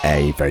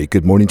A very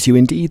good morning to you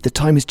indeed. The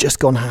time has just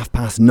gone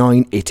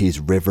 9:30. It is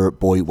River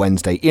Boy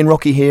Wednesday. Ian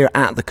Rocky here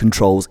at the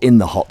controls in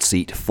the hot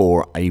seat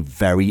for a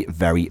very,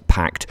 very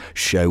packed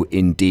show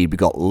indeed. We've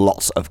got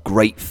lots of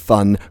great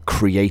fun,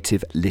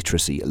 creative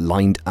literacy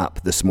lined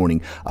up this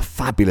morning. A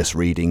fabulous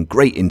reading,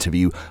 great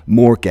interview,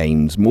 more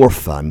games, more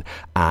fun.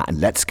 And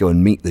let's go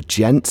and meet the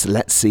gents.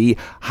 Let's see,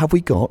 have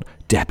we got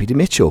Deputy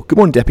Mitchell? Good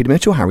morning, Deputy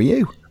Mitchell. How are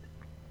you?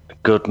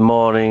 Good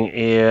morning,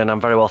 Ian.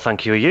 I'm very well,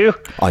 thank you. Are you?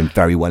 I'm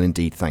very well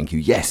indeed, thank you.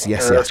 Yes.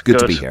 Good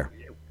to be here.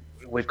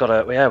 We've got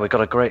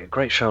a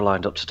great show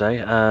lined up today.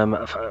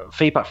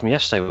 Feedback from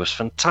yesterday was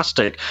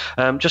fantastic.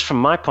 Just from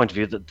my point of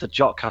view, the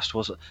Jotcast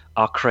was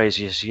our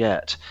craziest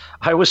yet.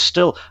 I was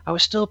still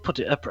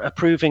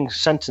approving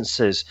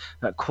sentences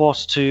at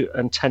 2:45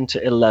 and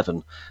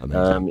 10:11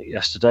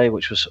 yesterday,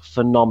 which was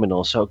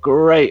phenomenal. So a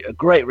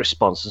great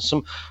response and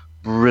some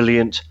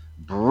brilliant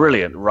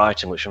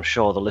writing, which I'm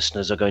sure the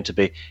listeners are going to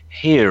be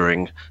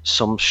hearing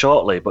some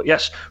shortly. But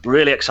yes,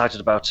 really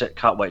excited about it.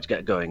 Can't wait to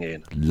get going,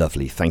 Ian.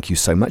 Lovely. Thank you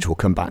so much. We'll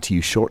come back to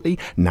you shortly.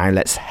 Now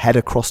let's head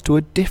across to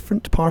a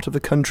different part of the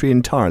country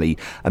entirely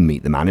and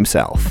meet the man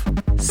himself.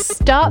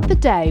 Start the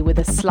day with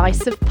a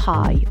slice of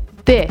pie.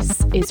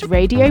 This is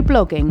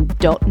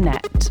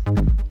radioblogging.net.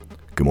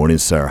 Good morning,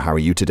 sir. How are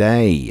you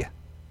today?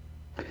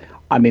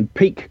 I'm in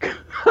peak.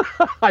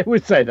 I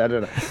would say that, I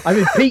don't know. I'm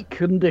in peak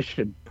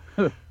condition.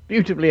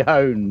 Beautifully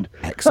honed.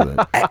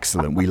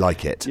 Excellent. We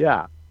like it.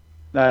 Yeah.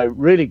 No,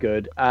 really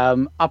good.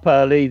 Up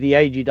early, the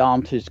aged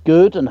aunt is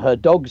good, and her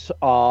dogs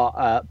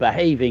are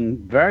behaving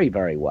very,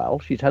 very well.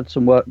 She's had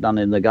some work done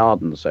in the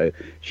garden, so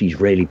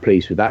she's really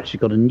pleased with that. She's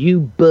got a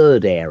new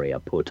bird area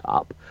put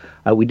up.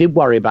 We did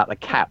worry about the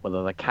cat,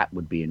 whether the cat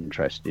would be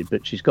interested,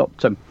 but she's got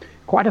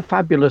quite a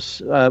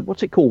fabulous,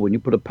 what's it called when you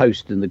put a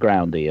post in the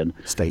ground, Ian?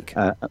 Stake.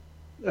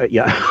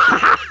 Yeah.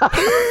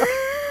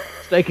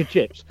 Steak and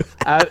chips.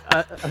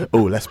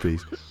 Less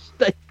please.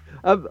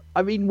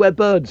 I mean, where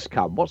birds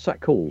come. What's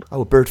that called?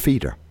 Oh, a bird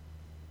feeder.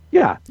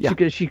 Yeah.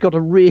 She's got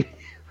a really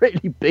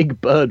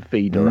big bird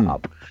feeder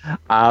up,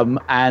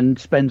 and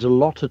spends a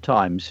lot of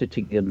time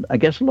sitting in. I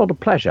guess a lot of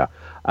pleasure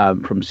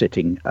from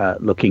sitting,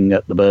 looking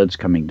at the birds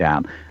coming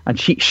down. And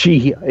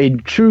she, in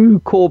true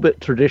Corbett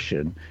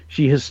tradition,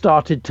 she has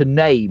started to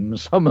name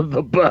some of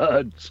the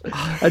birds,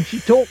 and she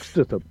talks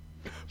to them.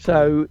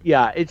 So,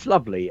 yeah, it's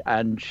lovely,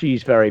 and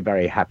she's very,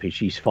 very happy.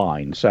 She's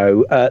fine.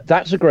 So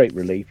that's a great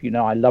relief. You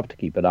know, I love to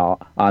keep an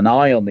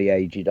eye on the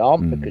aged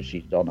aunt because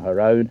she's on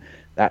her own.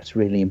 That's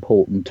really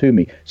important to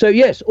me. So,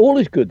 yes, all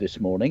is good this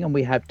morning, and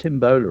we have Tim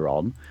Bowler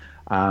on,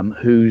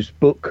 whose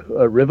book,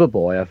 River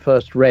Boy, I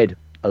first read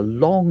a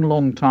long,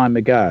 long time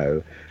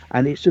ago,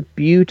 and it's a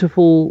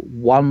beautiful,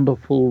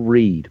 wonderful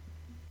read.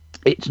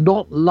 It's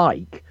not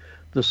like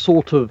the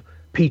sort of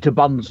Peter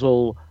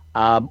Bunzel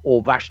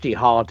or Vashti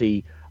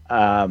Hardy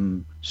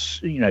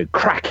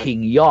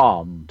cracking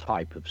yarn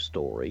type of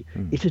story.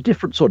 It's a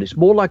different sort. It's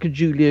more like a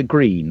Julia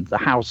Green, The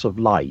House of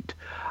Light.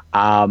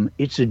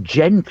 It's a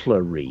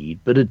gentler read,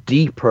 but a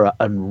deeper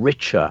and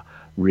richer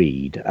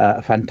read.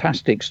 A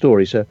fantastic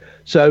story.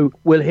 So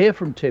we'll hear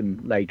from Tim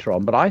later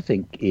on, but I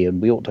think,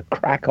 Ian, we ought to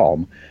crack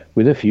on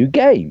with a few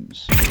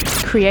games.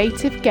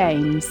 Creative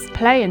games.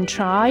 Play and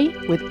try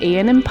with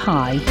Ian and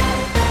Pie.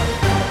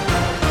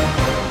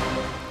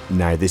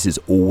 Now, this is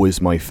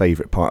always my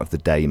favourite part of the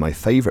day, my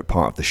favourite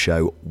part of the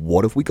show.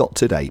 What have we got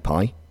today,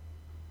 Pie?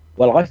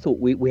 Well, I thought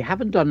we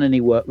haven't done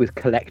any work with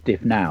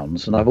collective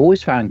nouns, and I've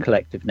always found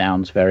collective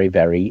nouns very,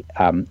 very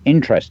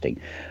interesting.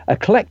 A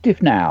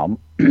collective noun,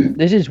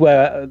 this is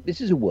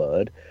a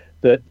word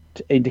that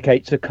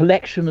indicates a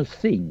collection of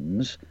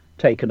things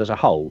taken as a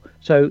whole.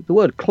 So the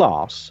word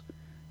class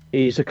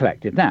is a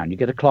collective noun. You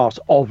get a class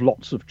of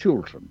lots of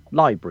children.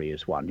 Library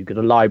is one. You get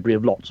a library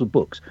of lots of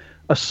books.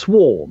 A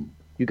swarm.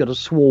 You get a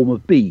swarm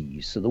of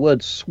bees. So the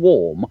word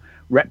swarm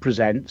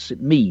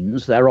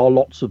means there are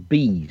lots of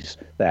bees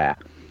there.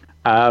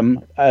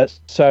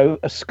 So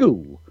a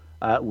school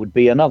would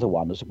be another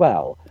one as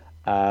well.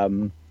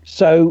 You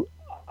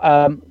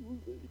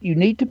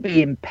need to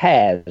be in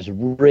pairs,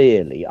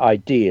 really,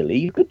 ideally.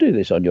 You could do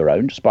this on your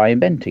own just by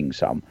inventing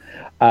some.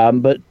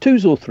 But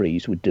twos or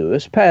threes would do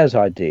us. Pairs,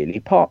 ideally.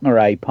 Partner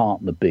A,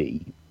 partner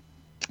B.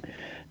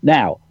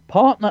 Now,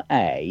 partner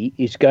A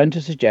is going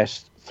to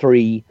suggest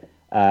three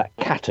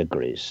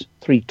categories,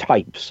 three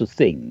types of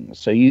things.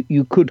 So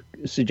you could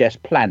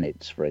suggest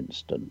planets, for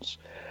instance,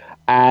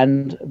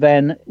 and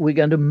then we're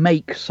going to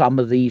make some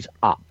of these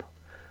up.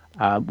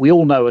 We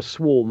all know a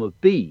swarm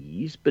of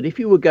bees, but if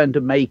you were going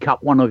to make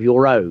up one of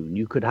your own,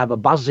 you could have a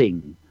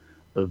buzzing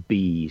of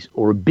bees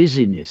or a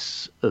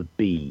busyness of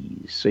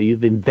bees. So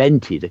you've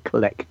invented a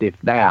collective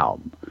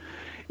noun.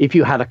 If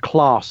you had a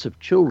class of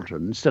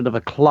children, instead of a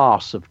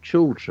class of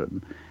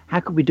children, how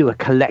could we do a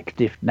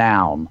collective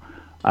noun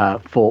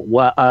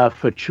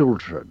for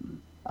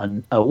children?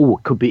 And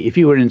it could be, if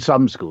you were in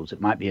some schools,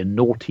 it might be a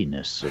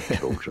naughtiness of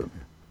children.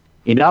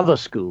 In other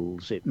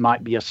schools, it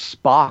might be a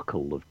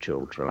sparkle of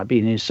children. I've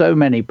been in so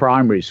many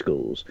primary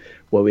schools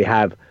where we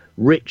have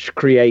rich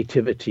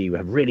creativity. We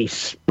have really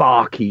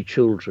sparky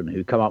children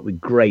who come up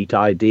with great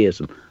ideas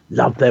and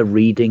love their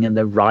reading and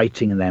their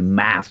writing and their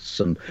maths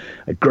and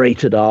are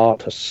great at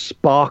art. A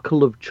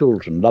sparkle of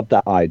children. Love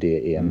that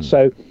idea, Ian.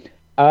 So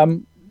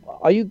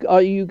are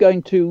you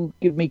going to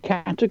give me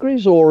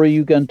categories, or are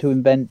you going to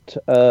invent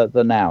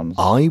the nouns?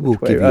 I will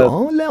give you.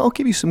 I'll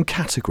give you some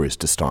categories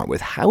to start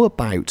with. How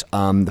about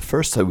the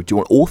first? So, do you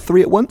want all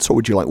three at once, or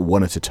would you like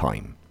one at a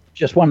time?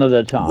 Just one at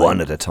a time.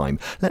 One at a time.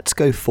 Let's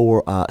go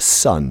for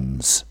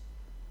sons.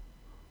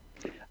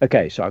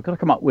 Okay, so I've got to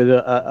come up with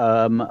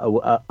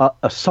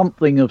a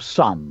something of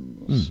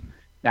suns.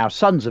 Now,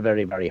 suns are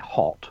very, very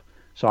hot,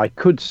 so I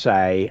could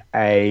say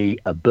a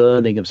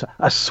burning of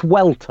a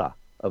swelter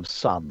of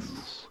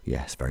suns.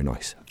 Yes, very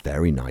nice.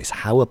 Very nice.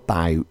 How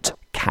about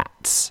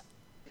cats?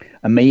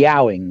 A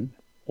meowing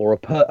or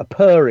a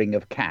purring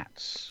of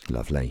cats.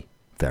 Lovely.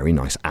 Very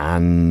nice.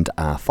 And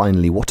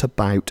finally, what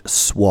about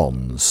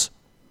swans?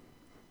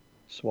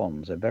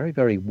 Swans are very,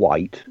 very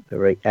white,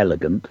 very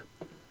elegant.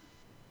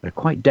 They're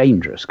quite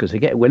dangerous because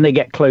when they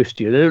get close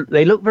to you,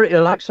 they look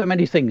they're like so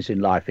many things in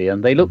life,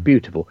 Ian. They look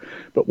beautiful,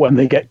 but when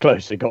they get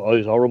close, they've got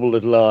those horrible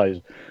little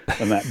eyes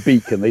and that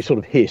beak, and they sort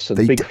of hiss,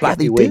 and big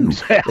flappy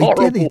wings.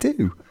 They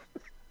do.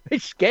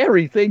 It's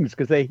scary things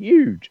because they're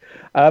huge.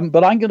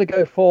 But I'm going to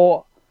go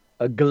for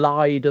a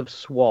glide of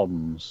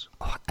swans.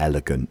 Oh,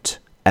 elegant.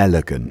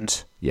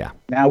 Yeah.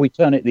 Now we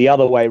turn it the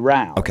other way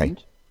round. Okay.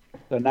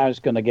 So now it's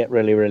going to get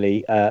really,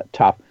 really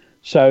tough.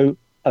 So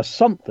a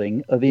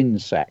something of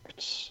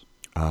insects.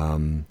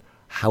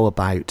 How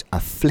about a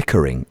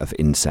flickering of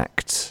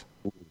insects?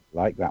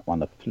 Like that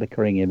one, a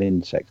flickering of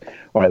insects.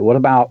 All right. What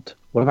about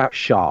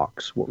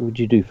sharks? What would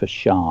you do for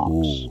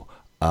sharks?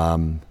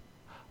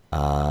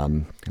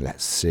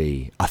 Let's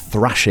see. A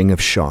thrashing of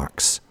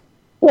sharks.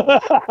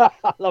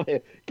 I love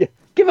it.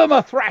 Give them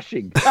a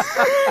thrashing.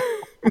 I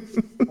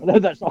know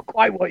that's not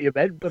quite what you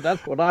meant, but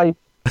that's what I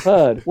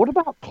heard. What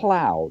about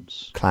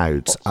clouds?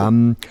 Clouds.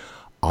 I'm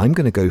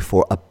going to go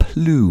for a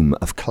plume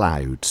of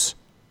clouds.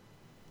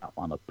 That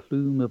one, a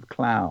plume of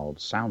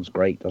clouds. Sounds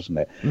great, doesn't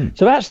it?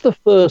 So that's the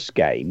first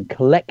game,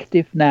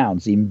 collective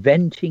nouns,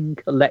 inventing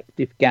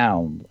collective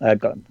gowns.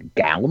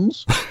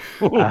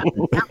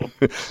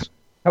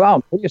 Come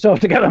on, put yourself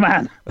together,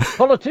 man.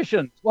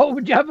 Politicians. What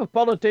would you have of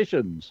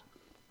politicians?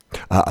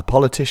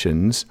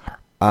 Politicians.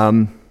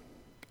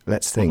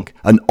 Let's think.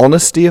 An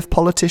honesty of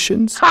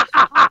politicians?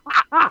 How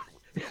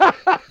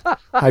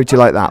do you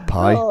like that,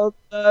 Pi? Oh,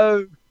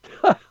 no.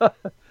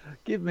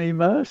 Give me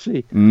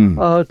mercy.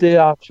 Oh,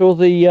 dear. I'm sure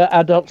the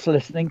adults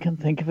listening can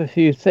think of a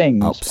few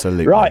things.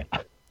 Absolutely. Right.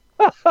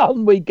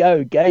 On we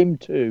go. Game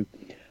 2.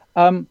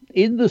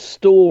 In the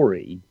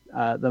story,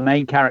 the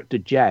main character,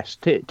 Jess,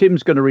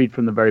 Tim's going to read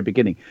from the very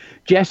beginning.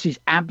 Jess is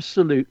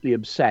absolutely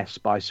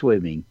obsessed by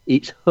swimming.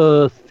 It's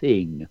her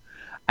thing.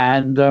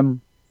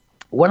 And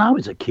when I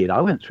was a kid,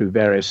 I went through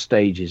various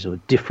stages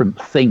of different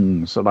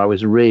things that I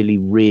was really,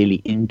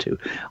 really into.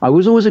 I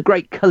was always a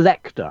great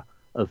collector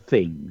of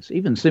things,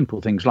 even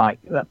simple things like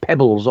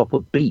pebbles off a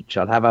beach.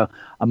 I'd have a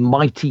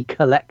mighty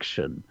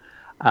collection.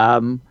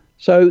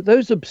 So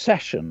those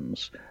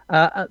obsessions,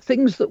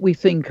 things that we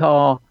think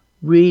are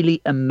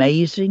really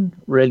amazing,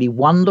 really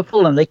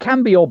wonderful, and they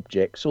can be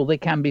objects or they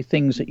can be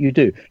things that you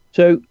do.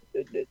 So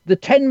the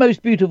 10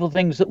 most beautiful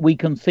things that we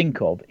can think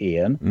of,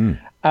 Ian,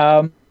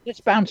 let's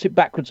bounce it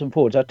backwards and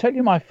forwards. I'll tell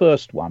you my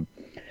first one.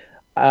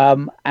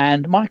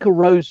 And Michael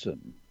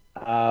Rosen,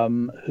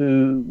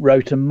 who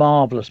wrote a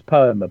marvelous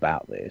poem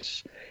about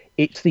this,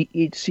 it's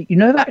you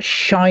know that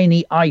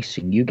shiny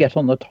icing you get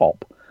on the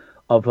top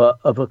of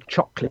a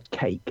chocolate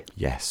cake?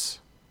 Yes.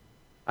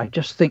 I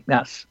just think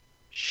that's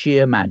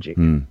sheer magic.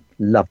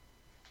 Love.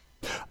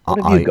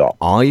 What have you got?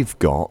 I've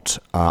got,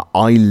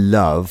 I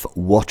love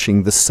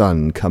watching the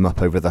sun come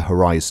up over the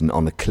horizon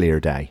on a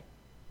clear day.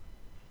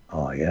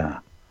 Oh, yeah.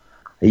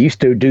 I used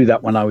to do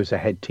that when I was a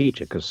head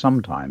teacher, because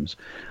sometimes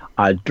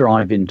I'd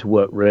drive into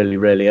work really,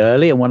 really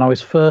early. And when I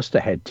was first a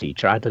head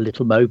teacher, I had a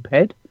little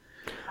moped.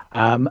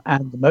 And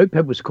the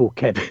moped was called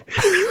Kevin.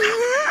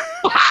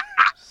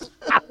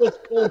 That was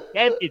called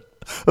Kevin.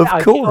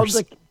 Of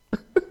course.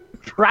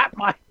 Strap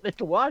my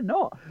little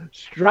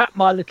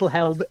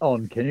helmet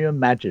on. Can you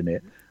imagine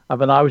it? I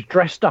mean, I was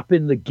dressed up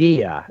in the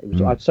gear. It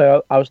was, I'd say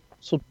I was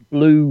sort of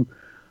blue,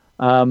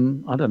 I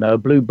don't know, a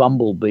blue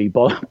bumblebee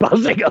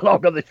buzzing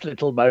along on this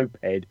little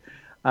moped.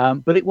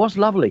 But it was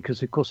lovely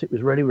because, of course, it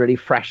was really, really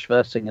fresh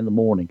first thing in the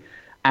morning.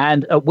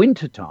 And at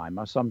winter time,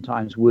 I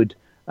sometimes would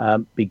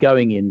be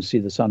going in, see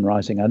the sun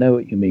rising. I know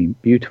what you mean.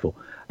 Beautiful.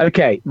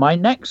 Okay, my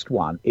next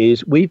one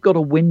is we've got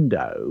a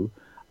window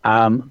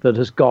that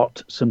has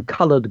got some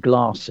coloured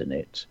glass in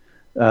it,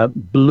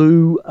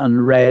 blue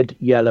and red,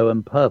 yellow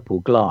and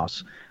purple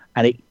glass.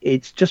 And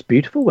it's just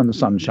beautiful when the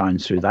sun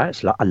shines through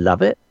that. I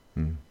love it.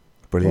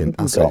 Brilliant.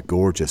 That's so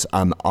gorgeous.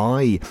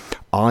 I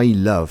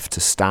love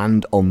to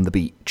stand on the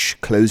beach,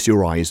 close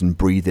your eyes and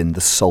breathe in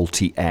the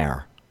salty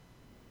air.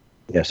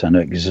 Yes, I know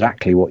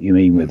exactly what you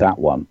mean with that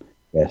one.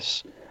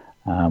 Yes.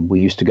 We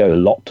used to go a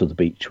lot to the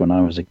beach when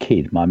I was a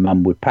kid. My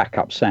mum would pack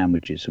up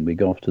sandwiches and we'd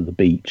go off to the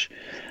beach.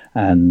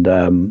 And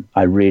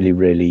I really,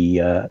 really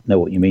know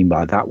what you mean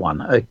by that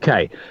one.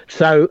 Okay,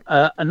 so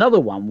another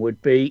one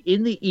would be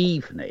in the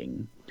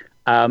evening.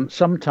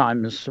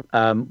 Sometimes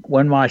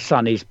when my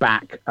son is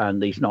back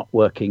and he's not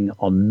working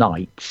on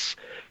nights,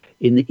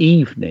 in the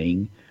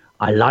evening,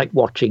 I like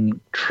watching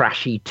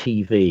trashy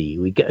TV.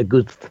 We get a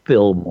good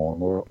film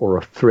on or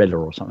a thriller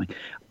or something.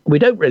 We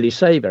don't really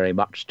say very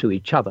much to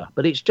each other,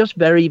 but it's just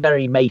very,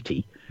 very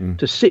matey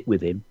to sit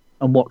with him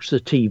and watch the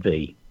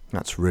TV.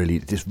 That's really,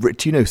 do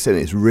you know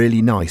something? It's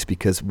really nice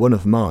because one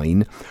of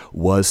mine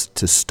was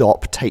to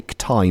stop, take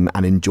time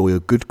and enjoy a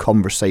good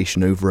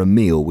conversation over a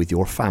meal with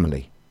your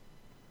family.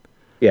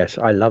 Yes,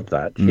 I love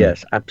that.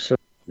 Yes,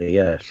 absolutely,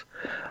 yes.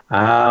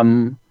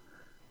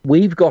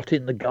 We've got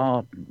in the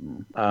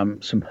garden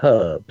some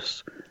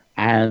herbs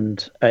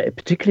and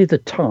particularly the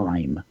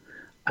thyme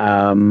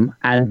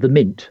and the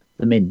mint.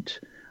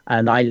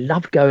 And I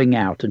love going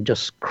out and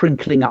just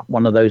crinkling up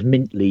one of those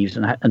mint leaves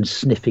and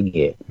sniffing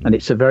it. And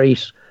it's a very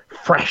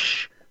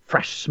fresh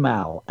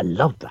smell. I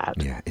love that.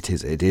 Yeah, it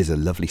is. It is a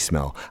lovely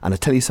smell. And I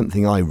tell you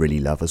something I really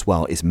love as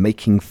well is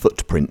making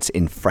footprints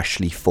in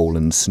freshly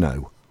fallen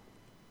snow.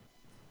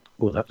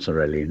 Oh, that's a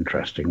really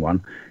interesting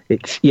one.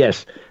 It's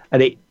yes,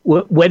 and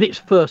when it's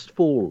first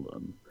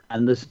fallen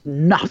and there's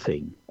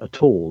nothing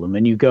at all, and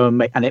then you go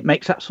and it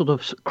makes that sort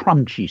of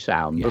crunchy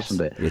sound, yes,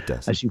 doesn't it? It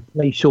does. As you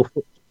place your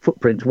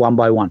footprints one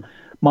by one.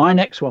 My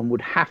next one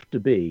would have to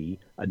be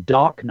a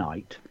dark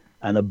night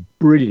and a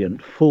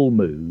brilliant full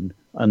moon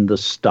and the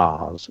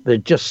stars.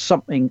 There's just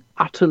something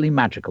utterly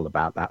magical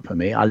about that for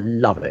me. I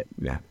love it.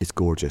 Yeah, it's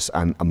gorgeous.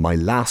 And my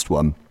last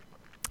one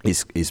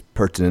is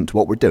pertinent to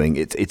what we're doing.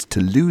 It's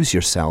to lose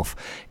yourself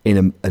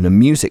in a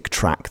music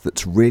track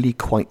that's really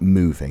quite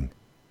moving.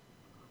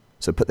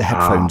 So put the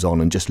headphones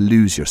on and just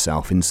lose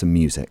yourself in some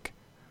music.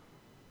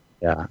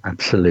 Yeah,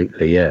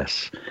 absolutely,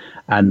 yes.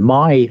 And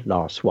my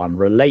last one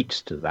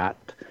relates to that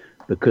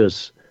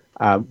because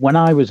when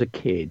I was a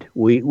kid,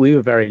 we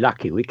were very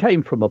lucky. We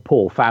came from a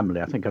poor family.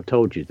 I think I've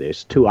told you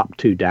this, 2 up,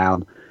 2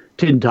 down,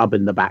 tin tub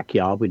in the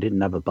backyard. We didn't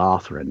have a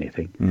bath or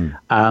anything.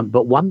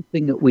 But one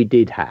thing that we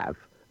did have,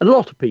 a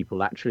lot of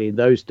people actually in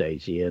those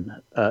days, Ian,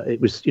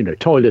 it was,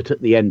 toilet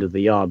at the end of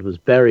the yard was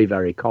very,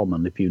 very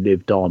common if you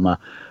lived on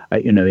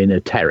in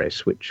a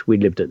terrace, which we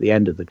lived at the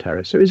end of the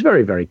terrace. So it was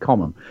very, very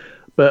common.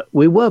 But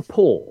we were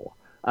poor,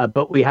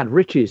 but we had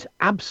riches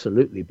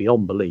absolutely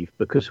beyond belief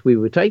because we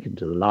were taken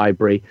to the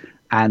library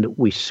and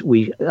we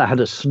had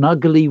a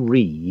snuggly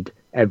read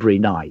every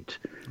night.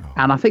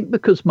 And I think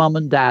because Mum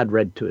and Dad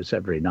read to us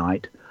every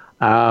night,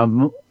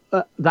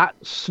 that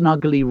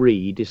snuggly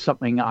read is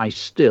something I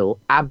still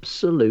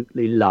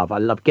absolutely love. I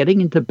love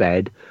getting into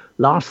bed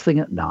last thing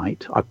at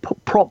night. I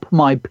prop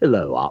my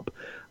pillow up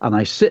and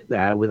I sit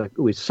there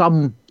with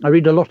some. I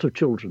read a lot of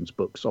children's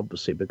books,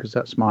 obviously, because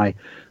that's my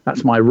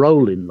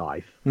role in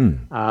life,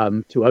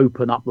 to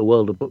open up the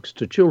world of books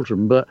to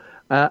children. But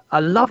I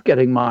love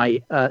getting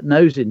my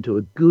nose into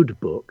a good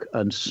book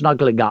and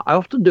snuggling up. I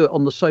often do it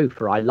on the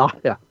sofa. I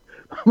lie.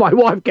 My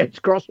wife gets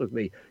cross with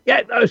me.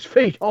 Get those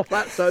feet off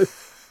that sofa.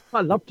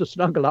 I love to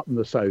snuggle up on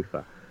the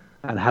sofa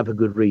and have a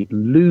good read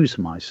and lose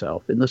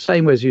myself in the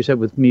same way as you said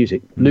with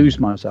music, lose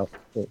myself.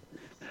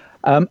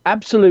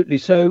 Absolutely.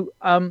 So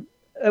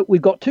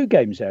we've got 2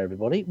 games there,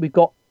 everybody. We've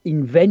got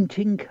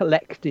inventing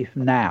collective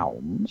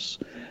nouns,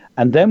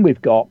 and then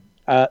we've got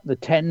the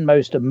 10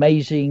 most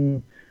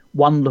amazing,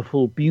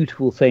 wonderful,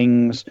 beautiful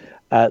things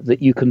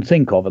that you can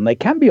think of. And they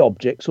can be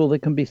objects or they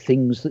can be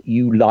things that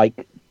you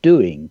like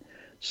doing.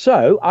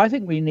 So I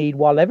think we need,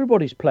 while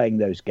everybody's playing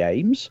those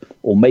games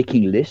or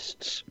making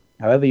lists,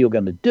 however you're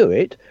going to do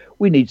it,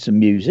 we need some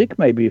music,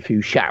 maybe a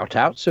few shout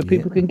outs so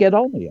people can get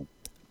on here.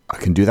 I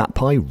can do that,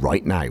 Pi,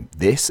 right now.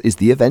 This is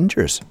The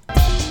Avengers.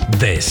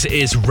 This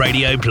is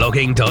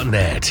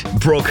radioblogging.net,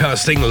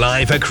 broadcasting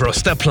live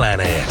across the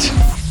planet.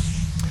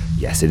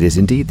 Yes, it is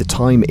indeed. The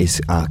time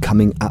is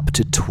coming up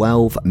to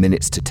 12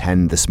 minutes to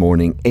 10 this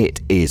morning. It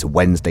is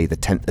Wednesday, the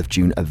 10th of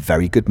June. A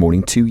very good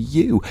morning to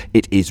you.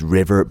 It is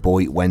River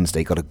Boy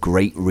Wednesday. Got a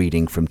great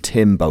reading from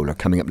Tim Bowler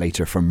coming up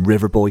later from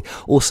River Boy.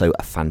 Also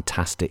a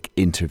fantastic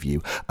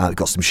interview.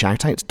 Got some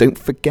shout outs. Don't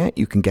forget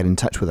you can get in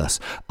touch with us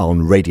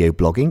on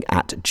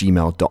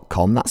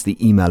radioblogging@gmail.com. That's the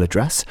email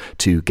address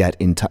to get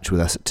in touch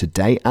with us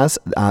today, as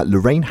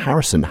Lorraine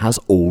Harrison has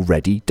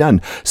already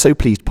done. So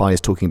Pleased Pie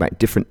is talking about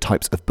different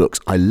types of books.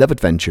 I love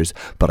adventures,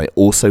 but I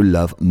also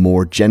love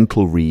more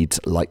gentle reads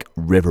like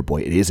River Boy.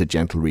 It is a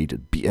gentle read.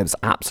 It was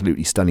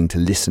absolutely stunning to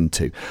listen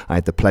to. I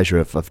had the pleasure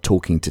of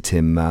talking to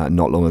Tim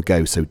not long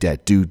ago, so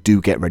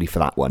do get ready for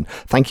that one.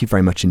 Thank you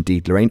very much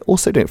indeed, Lorraine.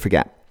 Also, don't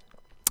forget,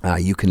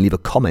 you can leave a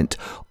comment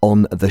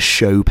on the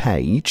show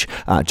page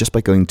just by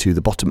going to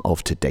the bottom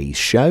of today's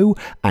show,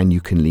 and you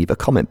can leave a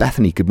comment.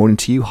 Bethany, good morning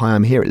to you. Hi,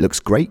 I'm here. It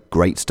looks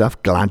great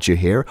stuff. Glad you're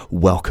here.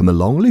 Welcome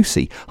along.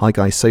 Lucy, hi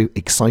guys, so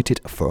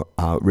excited for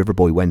River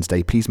Boy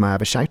Wednesday. Please may I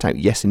have a shout out?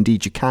 Yes,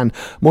 indeed you can.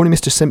 Morning,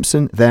 Mr.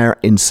 Simpson, there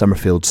in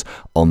Summerfields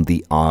on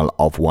the Isle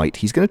of Wight.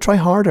 He's going to try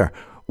harder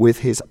with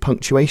his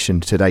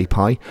punctuation today,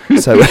 Pi.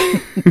 So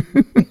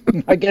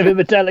I gave him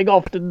a telling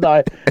off, didn't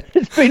I?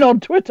 It's been on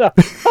Twitter.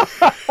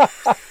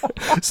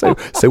 So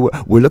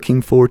we're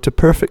looking forward to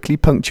perfectly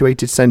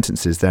punctuated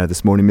sentences there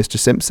this morning, Mr.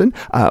 Simpson.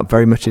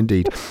 Very much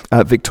indeed.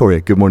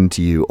 Victoria, good morning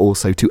to you.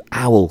 Also to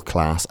Owl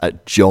class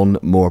at John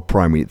Moore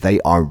Primary.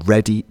 They are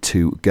ready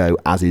to go,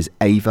 as is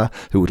Ava,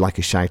 who would like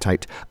a shout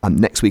out.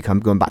 Next week I'm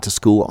going back to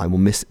school. I will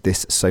miss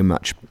this so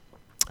much.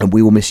 And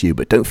we will miss you.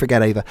 But don't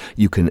forget, Ava,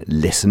 you can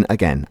listen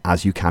again,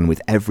 as you can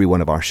with every one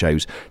of our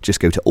shows. Just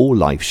go to all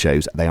live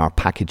shows. They are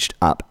packaged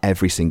up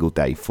every single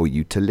day for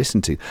you to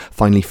listen to.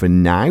 Finally, for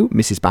now,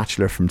 Mrs.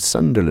 Batchelor from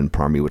Sunderland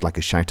Primary would like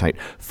a shout out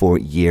for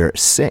Year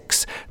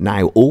 6.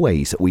 Now,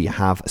 always we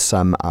have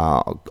some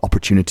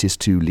opportunities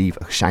to leave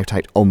a shout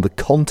out on the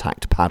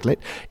contact Padlet.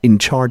 In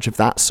charge of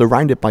that,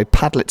 surrounded by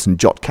Padlets and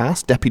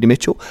Jotcast, Deputy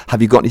Mitchell,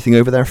 have you got anything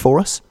over there for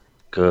us?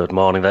 Good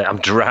morning there. I'm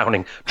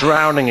drowning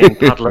in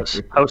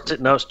Padlets, Post-it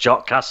notes,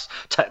 Jotcasts,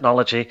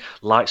 technology.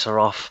 Lights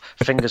are off,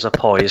 fingers are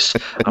poised.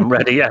 I'm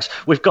ready. Yes,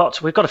 we've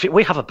got a few.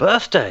 We have a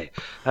birthday,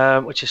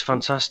 which is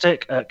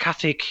fantastic.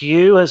 Kathy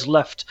Q has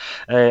left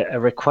a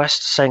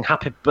request saying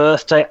happy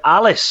birthday,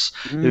 Alice,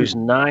 who's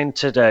 9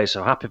 today.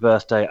 So happy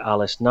birthday,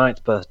 Alice,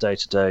 9th birthday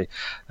today.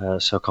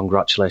 So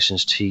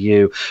congratulations to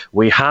you.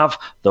 We have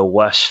the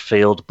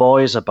Westfield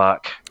boys are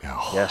back.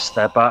 Oh. Yes,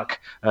 they're back.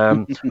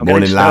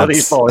 Morning, lads.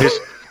 These boys.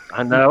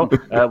 I know.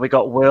 We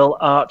got Will,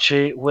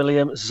 Archie,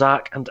 William,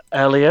 Zach, and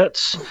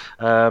Elliot.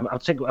 I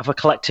think of a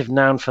collective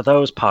noun for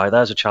those, Pi.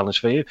 There's a challenge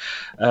for you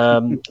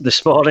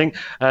this morning.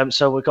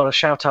 So we've got a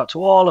shout out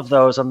to all of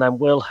those. And then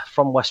Will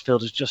from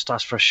Westfield has just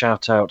asked for a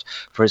shout out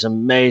for his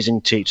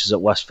amazing teachers at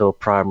Westfield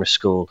Primary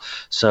School.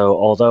 So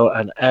although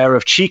an air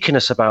of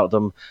cheekiness about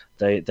them,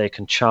 they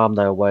can charm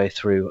their way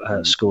through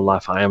school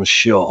life, I am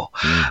sure.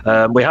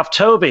 We have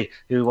Toby,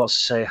 who wants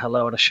to say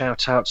hello and a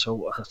shout out.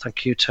 So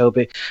thank you,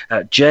 Toby.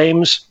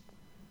 James,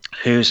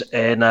 who's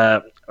in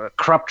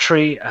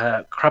Crabtree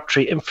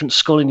Infant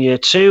School in Year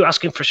 2,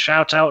 asking for a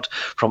shout out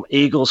from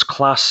Eagles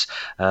class.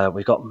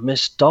 We've got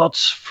Miss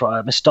Dodds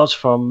from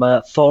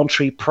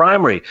Thorntree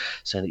Primary,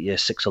 saying that Year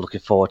 6 are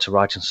looking forward to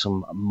writing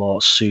some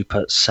more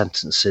super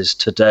sentences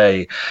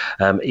today.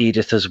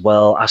 Edith as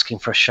well, asking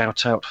for a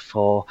shout out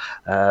for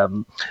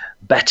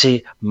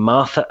Betty,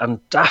 Martha and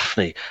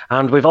Daphne.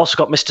 And we've also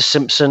got Mr.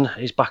 Simpson.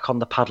 He's back on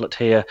the Padlet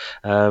here.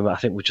 I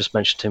think we just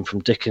mentioned him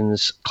from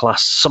Dickens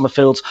class,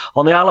 Summerfields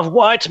on the Isle of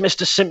Wight.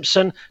 Mr.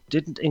 Simpson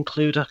didn't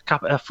include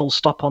a full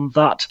stop on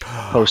that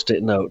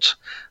post-it note.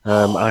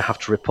 I have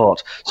to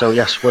report. So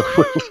yes,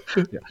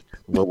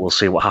 we'll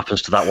see what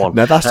happens to that one.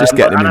 Now that's just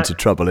getting him into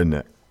trouble, isn't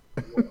it?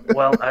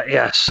 Well,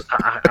 yes,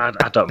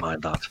 I don't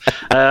mind that.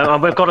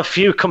 And we've got a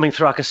few coming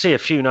through. I can see a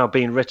few now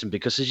being written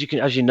because,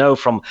 as you know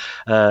from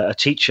a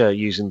teacher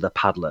using the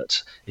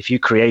Padlet, if you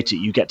create it,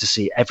 you get to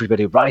see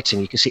everybody writing.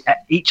 You can see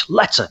each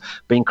letter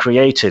being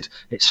created.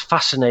 It's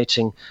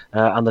fascinating,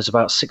 and there's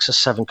about 6 or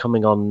 7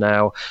 coming on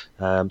now.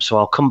 So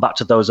I'll come back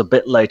to those a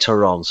bit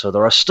later on. So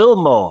there are still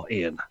more,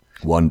 Ian.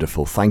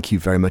 Wonderful. Thank you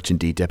very much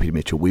indeed, Deputy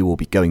Mitchell. We will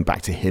be going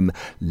back to him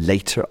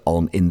later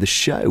on in the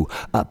show.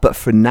 But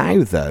for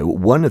now, though,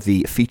 one of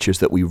the features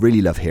that we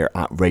really love here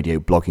at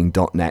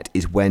radioblogging.net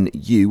is when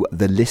you,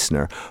 the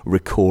listener,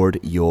 record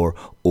your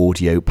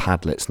audio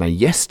Padlets. Now,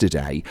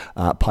 yesterday,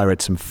 Pi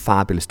read some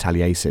fabulous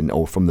Taliesin,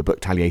 or from the book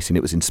Taliesin.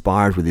 It was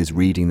inspired with his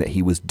reading that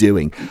he was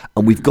doing.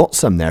 And we've got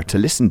some there to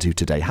listen to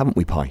today, haven't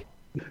we, Pi?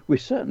 We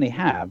certainly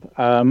have.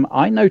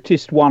 I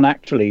noticed one,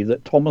 actually,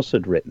 that Thomas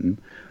had written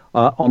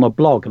on a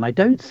blog, and I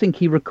don't think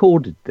he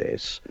recorded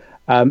this.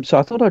 So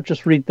I thought I'd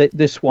just read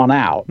this one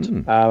out.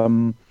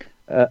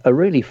 A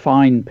really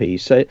fine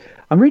piece. So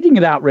I'm reading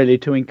it out really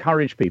to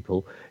encourage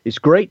people. It's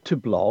great to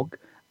blog,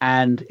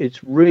 and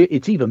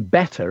it's even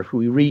better if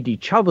we read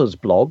each other's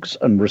blogs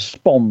and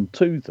respond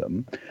to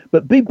them.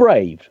 But be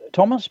brave,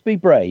 Thomas, be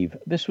brave.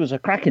 This was a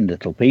cracking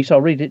little piece.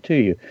 I'll read it to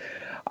you.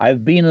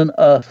 I've been an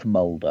earth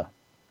moulder,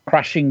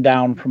 crashing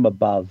down from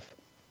above,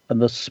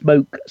 and the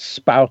smoke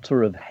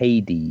spouter of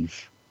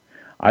Hades.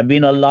 I've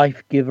been a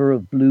life giver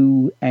of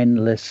blue,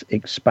 endless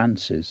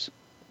expanses.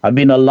 I've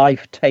been a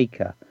life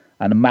taker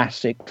and a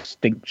mass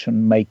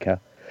extinction maker.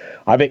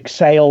 I've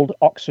exhaled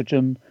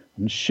oxygen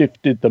and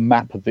shifted the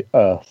map of the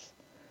earth.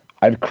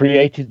 I've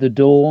created the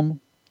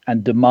dawn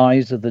and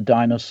demise of the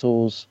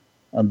dinosaurs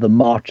and the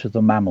march of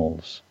the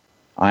mammals.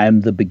 I am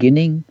the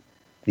beginning,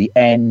 the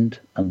end,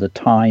 and the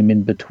time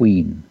in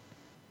between.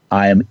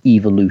 I am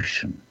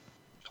evolution.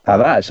 Now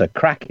that's a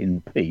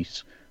cracking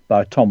piece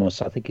by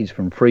Thomas. I think he's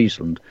from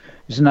Friesland.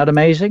 Isn't that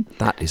amazing?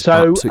 That is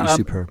absolutely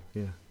superb.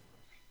 Yeah.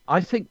 I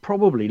think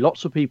probably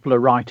lots of people are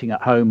writing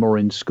at home or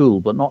in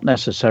school, but not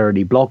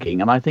necessarily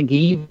blogging. And I think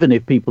even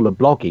if people are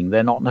blogging,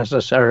 they're not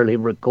necessarily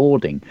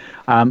recording.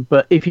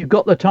 But if you've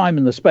got the time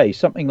and the space,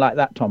 something like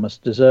that, Thomas,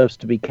 deserves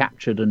to be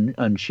captured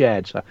and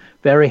shared. So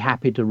very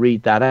happy to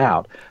read that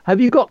out. Have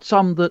you got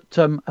some that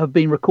have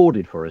been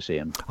recorded for us,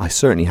 Ian? I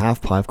certainly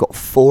have, Pi. I've got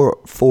four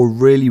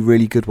really,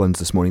 really good ones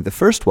this morning. The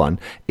first one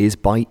is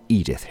by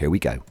Edith. Here we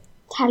go.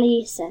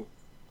 Taliesin.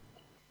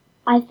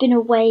 I've been a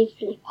wave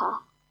flipper.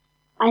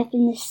 I've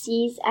been the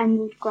sea's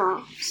emerald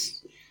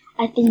grass.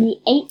 I've been the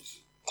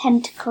 8th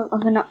tentacle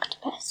of an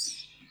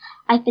octopus.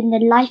 I've been the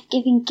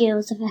life-giving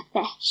gills of a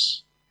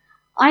fish.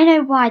 I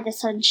know why the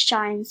sun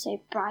shines so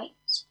bright.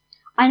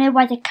 I know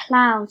why the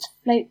clouds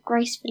float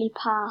gracefully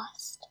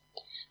past.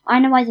 I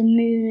know why the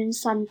moon and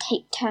sun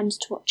take turns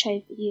to watch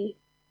over you.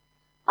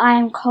 I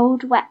am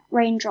cold, wet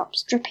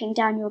raindrops dripping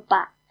down your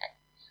back.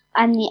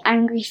 I am the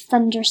angry,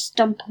 thunderous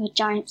stomp of a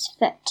giant's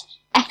foot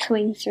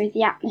echoing through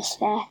the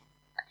atmosphere.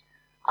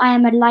 I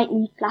am a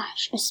lightning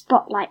flash, a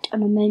spotlight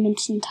on a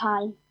moment in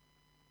time.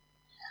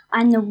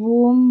 I am the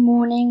warm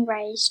morning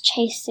rays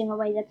chasing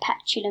away the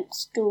petulant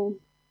storm.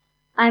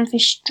 I am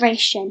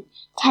frustration,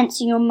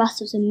 tensing your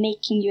muscles and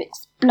making you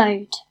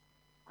explode.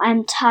 I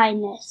am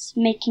tiredness,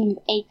 making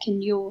you ache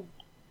and yawn.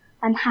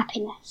 I am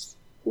happiness,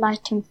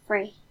 light and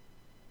free.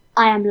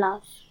 I am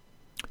love.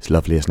 It's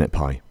lovely, isn't it,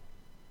 Pi?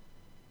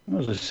 That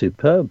was a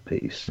superb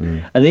piece.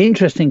 And the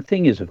interesting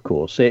thing is, of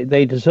course,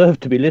 they deserve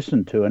to be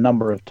listened to a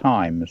number of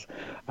times.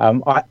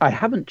 I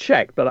haven't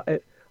checked,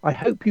 but I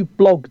hope you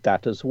blogged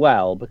that as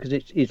well, because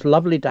it's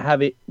lovely to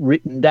have it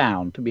written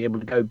down, to be able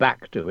to go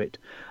back to it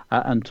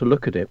and to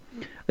look at it.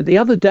 The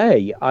other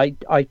day,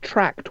 I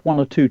tracked one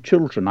or two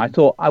children. I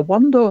thought, I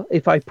wonder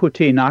if I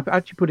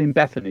actually put in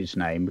Bethany's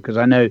name, because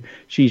I know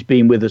she's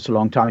been with us a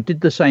long time. I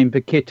did the same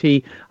for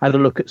Kitty. I had a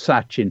look at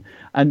Sachin,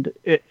 and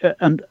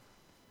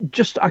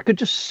I could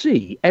just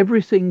see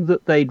everything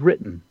that they'd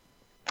written.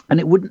 And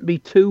it wouldn't be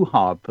too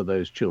hard for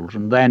those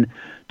children then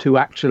to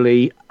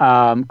actually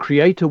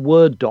create a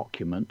Word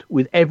document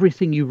with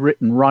everything you've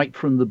written right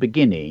from the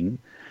beginning,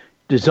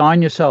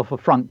 design yourself a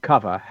front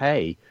cover.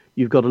 Hey,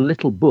 you've got a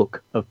little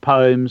book of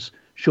poems,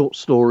 short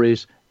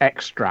stories,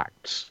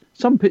 extracts.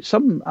 Some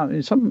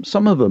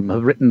of them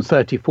have written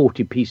 30,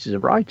 40 pieces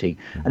of writing,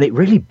 and it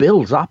really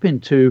builds up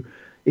into...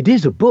 It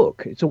is a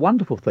book. It's a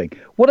wonderful thing.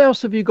 What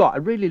else have you got? I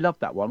really love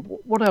that one.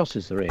 What else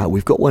is there in?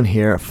 We've got one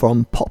here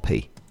from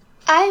Poppy.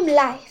 I am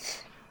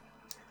life.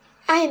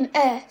 I am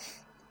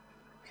earth.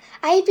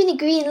 I have been a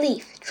green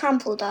leaf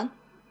trampled on.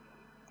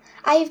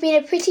 I have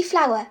been a pretty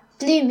flower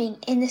blooming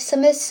in the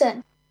summer's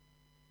sun.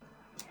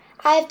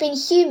 I have been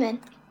human.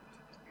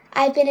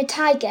 I have been a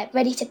tiger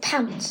ready to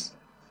pounce.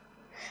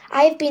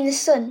 I have been the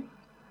sun.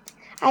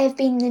 I have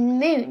been the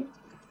moon.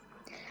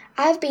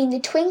 I have been the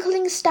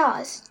twinkling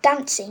stars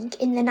dancing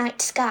in the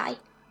night sky.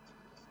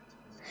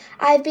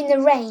 I have been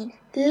the rain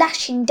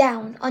lashing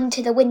down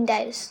onto the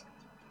windows.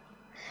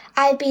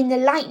 I have been the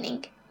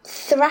lightning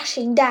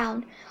thrashing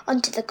down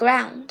onto the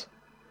ground.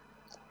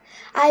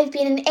 I have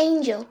been an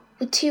angel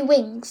with 2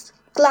 wings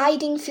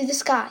gliding through the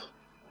sky.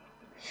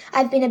 I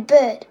have been a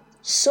bird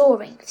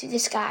soaring through the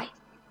sky.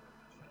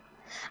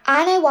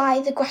 I know why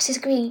the grass is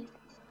green.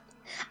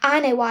 I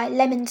know why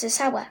lemons are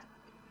sour.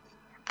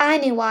 I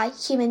know why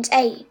humans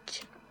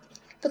age.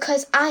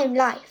 Because I am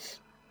life.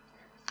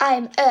 I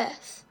am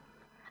earth.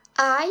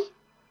 I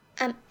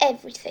am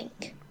everything.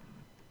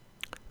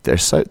 They're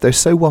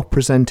so well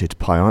presented,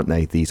 Pi, aren't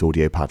they, these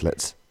audio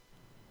Padlets?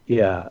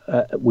 Yeah,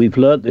 we've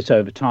learnt this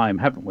over time,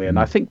 haven't we? And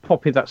I think,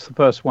 Poppy, that's the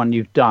first one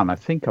you've done. I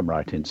think I'm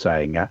right in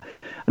saying that.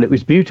 And it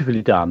was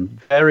beautifully done.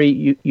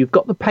 You've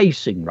got the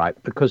pacing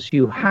right, because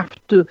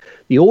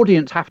the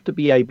audience have to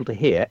be able to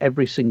hear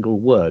every single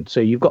word. So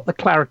you've got the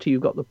clarity,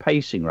 you've got the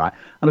pacing right.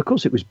 And of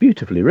course, it was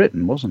beautifully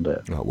written, wasn't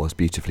it? Oh, it was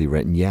beautifully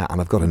written, yeah. And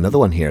I've got another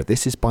one here.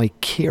 This is by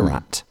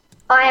Kirat.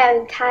 I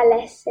am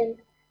Taliesin.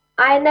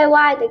 I know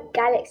why the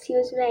galaxy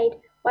was made,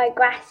 why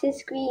grass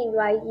is green,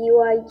 why you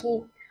are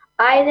you.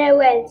 I know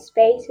when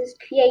space was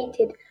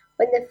created,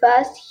 when the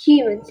first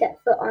human set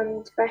foot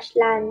on fresh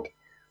land,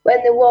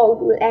 when the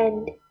world will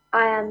end.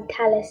 I am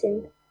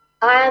Taliesin.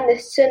 I am the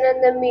sun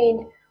and the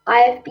moon. I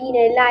have been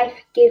a life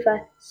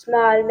giver,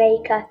 smile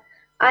maker.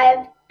 I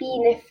have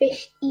been a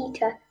fish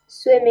eater,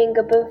 swimming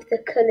above the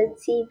coloured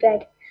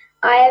seabed.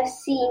 I have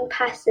seen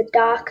past the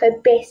dark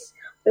abyss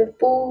with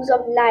balls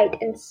of light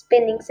and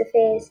spinning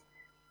spheres.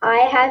 I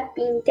have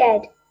been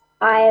dead.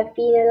 I have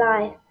been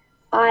alive.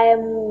 I am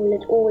all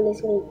and all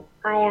is me.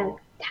 I am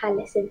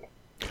Taliesin.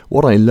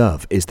 What I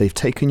love is they've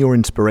taken your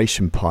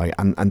inspiration, Pi,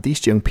 and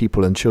these young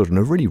people and children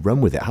have really run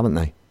with it, haven't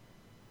they?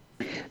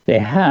 They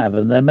have,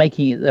 and they're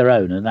making it their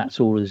own, and that's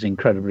always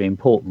incredibly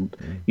important.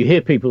 You hear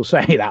people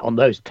say that on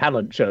those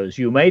talent shows.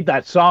 You made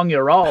that song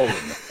your own.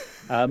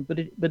 But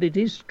it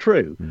is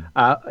true.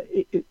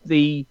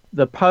 The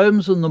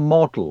poems and the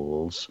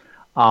models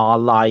are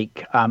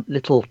like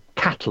little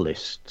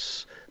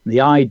catalysts.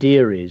 The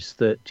idea is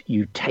that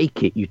you take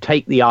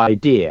the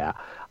idea,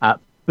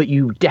 but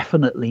you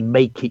definitely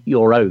make it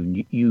your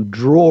own. You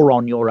draw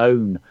on your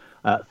own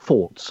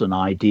thoughts and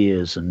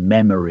ideas and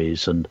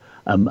memories, and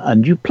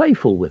you're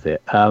playful with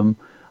it.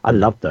 I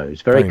love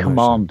those. Very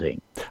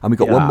commanding. So. And we've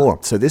got one more.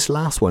 So this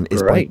last one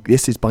is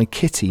by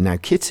Kitty. Now,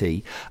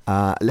 Kitty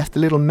left a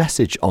little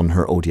message on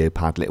her audio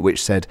Padlet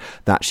which said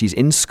that she's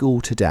in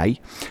school today,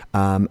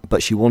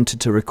 but she wanted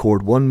to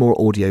record one more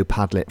audio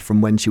Padlet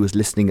from when she was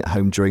listening at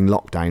home during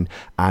lockdown,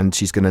 and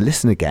she's going to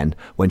listen again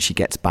when she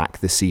gets back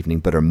this evening.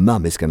 But her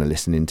mum is going to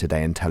listen in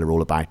today and tell her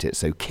all about it.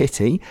 So,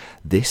 Kitty,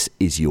 this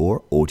is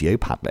your audio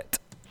Padlet.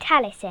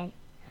 Taliesin.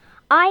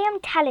 I am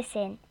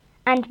Taliesin,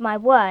 and my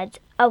words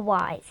are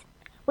wise,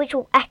 which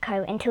will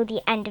echo until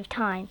the end of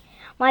time.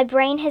 My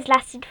brain has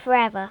lasted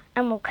forever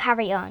and will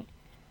carry on.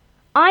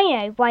 I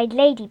know why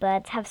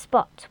ladybirds have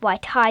spots, why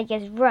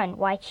tigers run,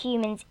 why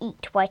humans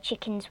eat, why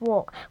chickens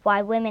walk,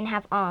 why women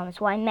have arms,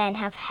 why men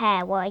have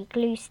hair, why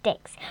glue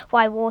sticks,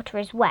 why water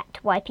is wet,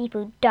 why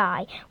people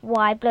die,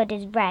 why blood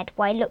is red,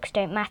 why looks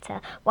don't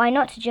matter, why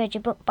not to judge a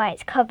book by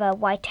its cover,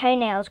 why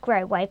toenails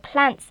grow, why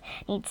plants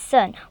need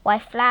sun, why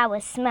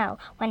flowers smell,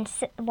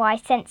 why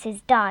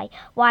senses die,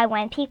 why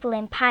when people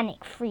in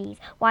panic freeze,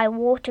 why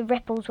water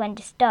ripples when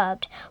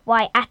disturbed,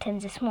 why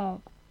atoms are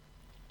small.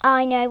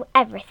 I know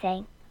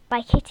everything.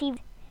 By Kitty,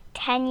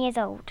 10 years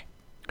old.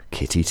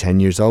 Kitty,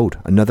 10 years old.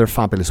 Another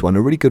fabulous one.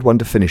 A really good one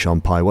to finish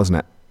on, Pi, wasn't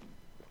it?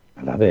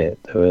 I love it.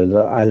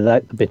 I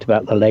like the bit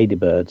about the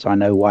ladybirds. I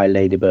know why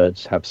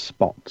ladybirds have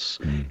spots.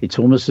 It's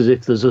almost as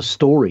if there's a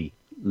story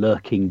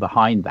lurking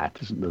behind that,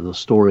 isn't there? The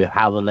story of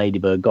how the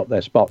ladybird got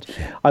their spots.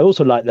 I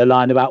also like the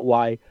line about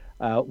why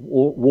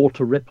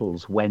water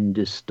ripples when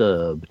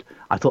disturbed.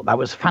 I thought that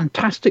was a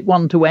fantastic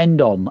one to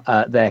end on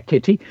there,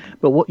 Kitty.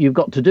 But what you've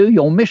got to do,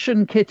 your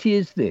mission, Kitty,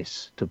 is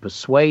this: to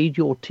persuade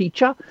your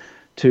teacher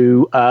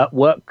to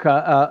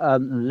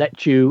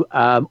let you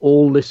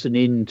all listen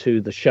in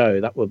to the show.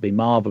 That would be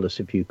marvellous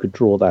if you could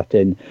draw that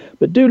in.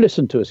 But do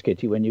listen to us,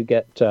 Kitty, when you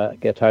get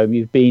home.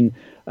 You've been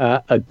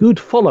a good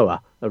follower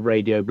of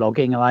radio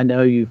blogging, and I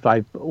know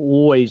I've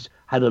always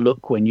had a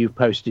look when you've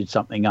posted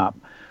something up.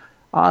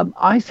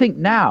 I think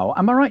now,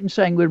 am I right in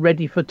saying we're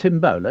ready for Tim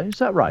Bowler? Is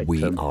that right?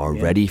 We are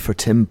ready for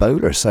Tim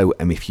Bowler. So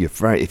if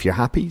you're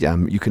happy,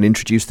 you can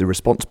introduce the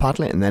response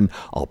Padlet, and then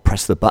I'll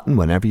press the button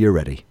whenever you're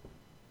ready.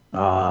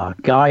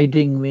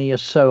 Guiding me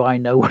so I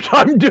know what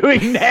I'm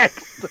doing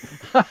next.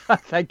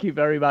 Thank you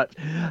very much.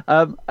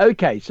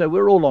 Okay, so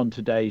we're all on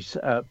today's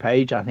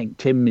page. I think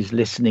Tim is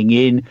listening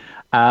in.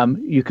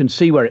 You can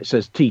see where it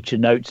says teacher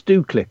notes.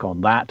 Do click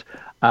on that.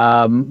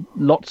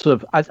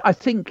 I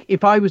think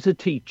if I was a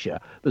teacher,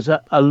 there's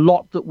a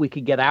lot that we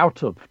could get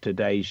out of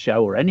today's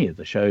show or any of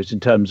the shows in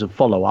terms of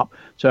follow-up.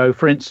 So,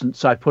 for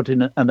instance, I put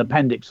in an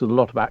appendix with a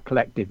lot about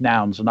collective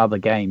nouns and other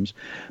games.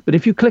 But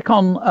if you click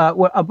on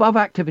above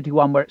activity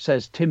 1 where it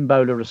says Tim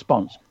Bowler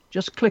response,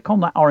 just click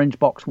on that orange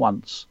box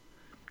once.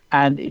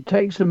 And it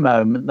takes a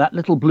moment. That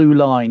little blue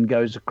line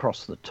goes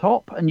across the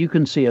top, and you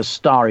can see a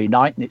starry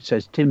night, and it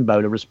says Tim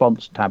Bowler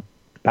response tab.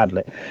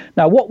 Padlet.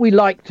 Now, what we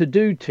like to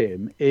do,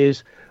 Tim,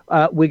 is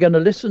we're going to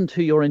listen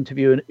to your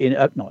interview we're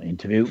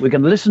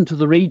going to listen to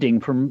the reading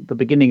from the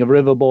beginning of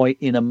River Boy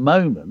in a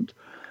moment,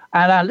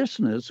 and our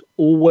listeners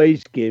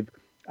always give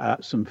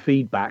some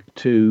feedback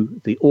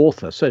to the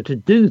author. So to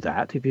do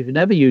that, if you've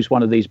never used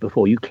one of these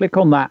before, you click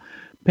on that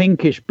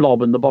pinkish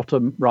blob in the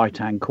bottom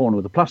right-hand corner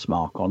with a plus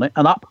mark on it,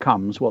 and up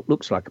comes what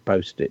looks like a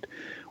post-it.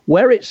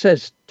 Where it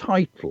says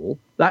title,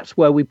 that's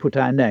where we put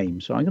our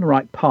name. So I'm going to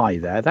write Pi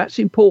there. That's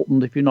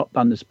important if you've not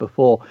done this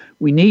before.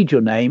 We need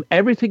your name.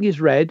 Everything is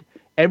read.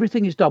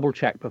 Everything is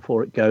double-checked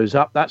before it goes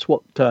up. That's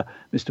what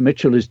Mr.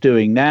 Mitchell is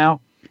doing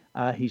now.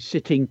 He's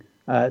sitting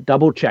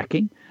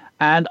double-checking.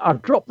 And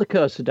I've dropped the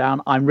cursor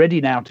down. I'm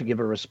ready now to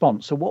give a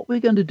response. So what we're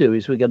going to do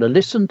is we're going to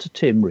listen to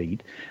Tim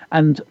read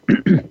and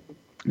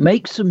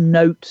make some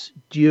notes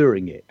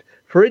during it.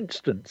 For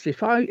instance,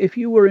 if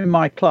you were in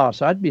my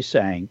class, I'd be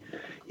saying,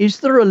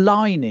 is there a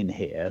line in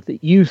here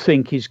that you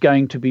think is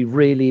going to be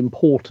really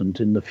important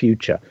in the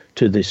future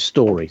to this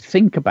story?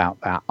 Think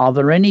about that. Are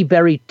there any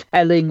very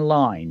telling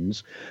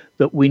lines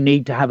that we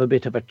need to have a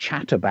bit of a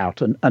chat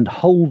about and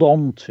hold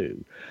on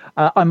to?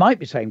 I might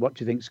be saying, what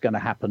do you think is going to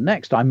happen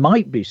next? I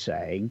might be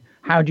saying,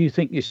 how do you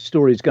think this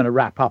story is going to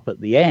wrap up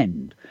at the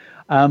end?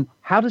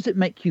 How does it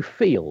make you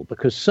feel?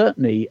 Because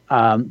certainly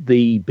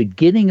the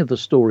beginning of the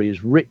story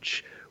is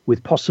rich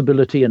with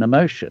possibility and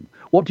emotion.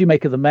 What do you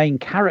make of the main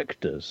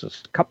characters?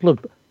 There's a couple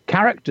of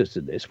characters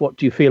in this. What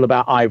do you feel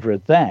about either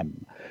of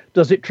them?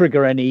 Does it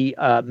trigger any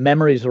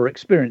memories or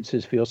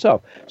experiences for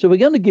yourself? So we're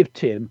going to give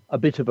Tim a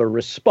bit of a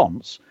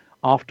response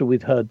after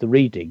we've heard the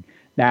reading.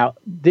 Now,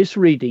 this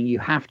reading you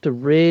have to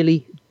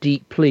really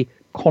deeply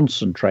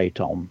concentrate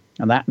on,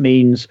 and that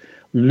means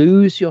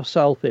lose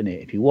yourself in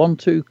it. If you want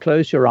to,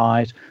 close your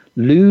eyes,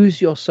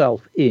 lose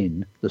yourself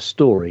in the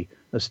story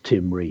as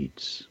Tim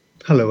reads.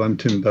 Hello, I'm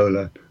Tim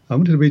Bowler. I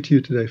wanted to read to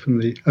you today from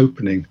the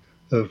opening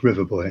of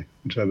River Boy,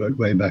 which I wrote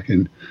way back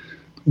in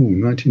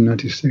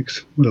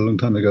 1996. What a long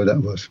time ago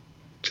that was.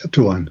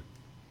 Chapter 1.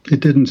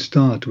 It didn't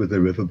start with the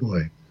River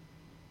Boy.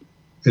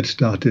 It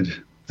started,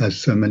 as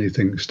so many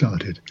things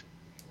started,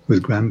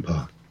 with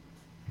Grandpa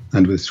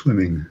and with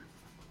swimming.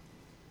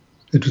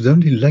 It was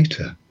only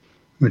later,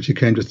 when she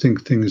came to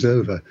think things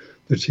over,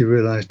 that she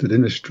realised that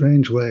in a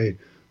strange way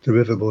the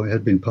river boy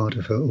had been part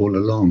of her all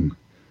along,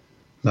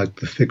 like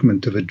the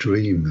figment of a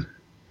dream.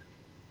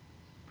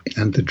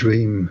 And the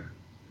dream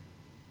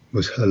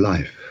was her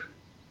life.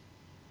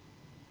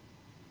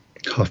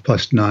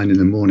 9:30 in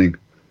the morning,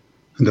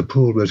 and the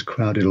pool was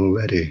crowded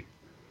already.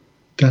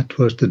 That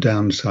was the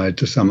downside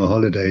to summer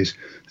holidays,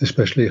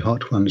 especially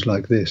hot ones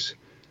like this.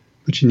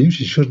 But she knew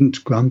she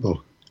shouldn't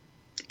grumble.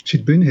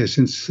 She'd been here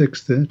since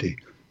 6:30,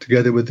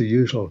 together with the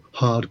usual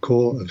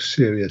hardcore of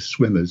serious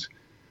swimmers,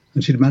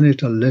 and she'd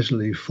managed a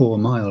leisurely 4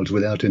 miles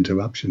without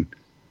interruption.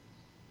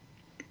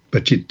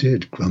 But she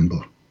did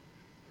grumble.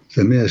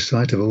 The mere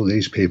sight of all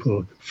these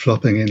people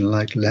flopping in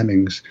like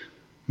lemmings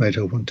made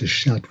her want to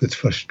shout with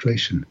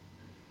frustration.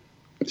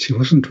 She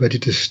wasn't ready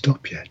to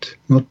stop yet,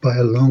 not by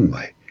a long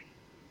way.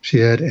 She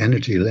had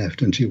energy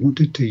left, and she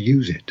wanted to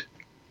use it.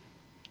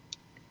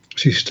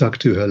 She stuck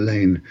to her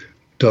lane,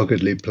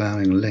 doggedly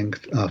ploughing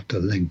length after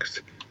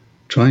length,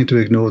 trying to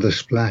ignore the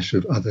splash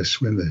of other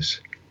swimmers.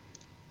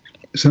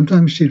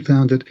 Sometimes she'd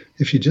found that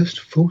if she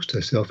just forced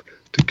herself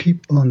to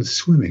keep on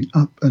swimming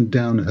up and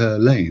down her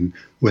lane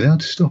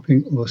without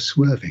stopping or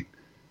swerving,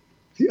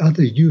 the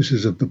other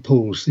users of the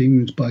pool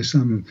seemed, by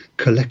some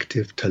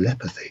collective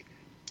telepathy,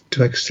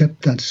 to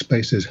accept that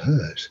space as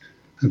hers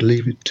and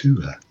leave it to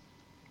her.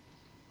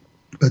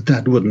 But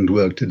that wouldn't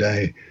work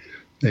today.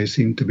 They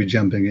seemed to be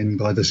jumping in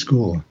by the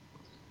score.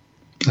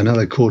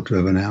 Another quarter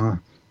of an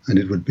hour, and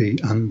it would be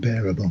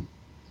unbearable.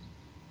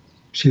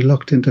 She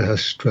locked into her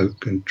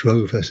stroke and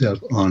drove herself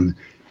on,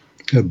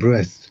 her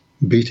breath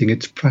beating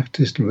its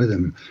practiced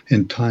rhythm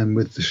in time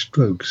with the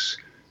strokes,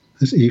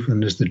 as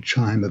even as the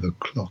chime of a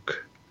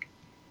clock.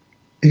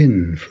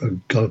 In for a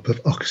gulp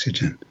of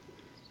oxygen,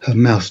 her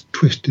mouth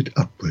twisted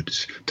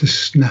upwards to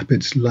snap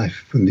its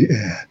life from the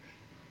air,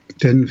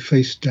 then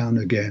face down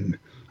again,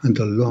 and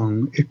a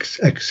long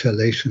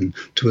exhalation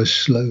to a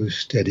slow,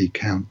 steady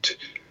count,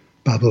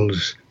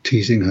 bubbles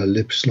teasing her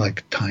lips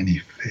like tiny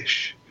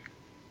fish.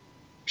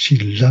 She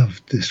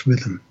loved this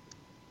rhythm.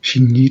 She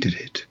needed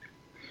it.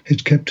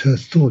 It kept her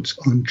thoughts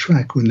on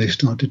track when they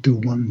started to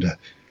wander.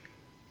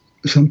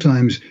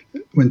 Sometimes,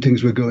 when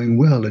things were going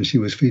well and she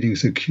was feeling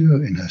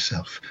secure in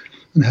herself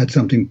and had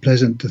something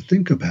pleasant to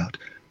think about,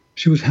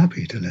 she was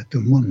happy to let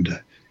them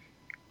wander.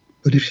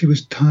 But if she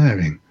was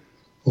tiring,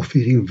 or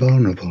feeling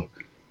vulnerable,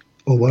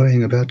 or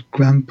worrying about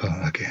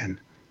Grandpa again,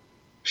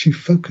 she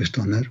focused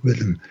on that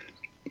rhythm,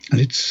 and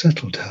it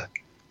settled her,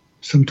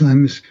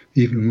 sometimes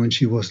even when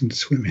she wasn't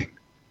swimming.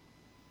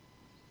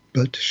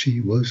 But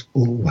she was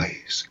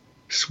always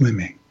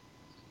swimming.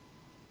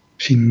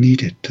 She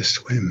needed to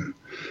swim.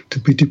 To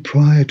be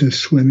deprived of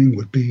swimming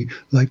would be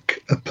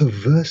like a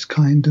perverse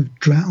kind of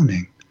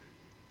drowning.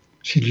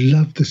 She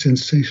loved the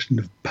sensation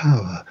of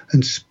power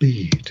and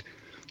speed,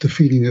 the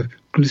feeling of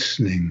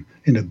glistening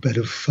in a bed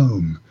of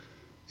foam,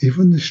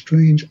 even the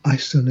strange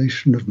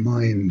isolation of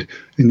mind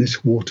in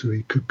this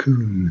watery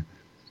cocoon.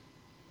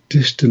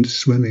 Distance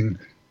swimming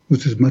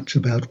was as much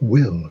about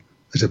will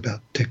as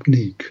about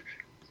technique,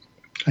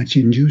 and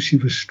she knew she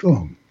was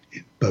strong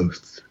in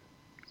both.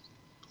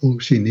 All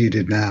she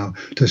needed now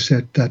to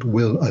set that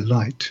will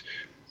alight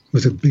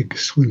was a big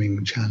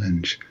swimming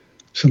challenge,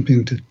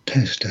 something to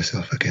test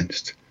herself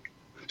against,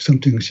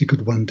 something she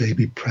could one day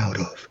be proud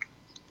of.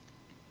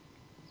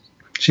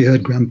 She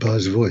heard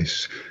Grandpa's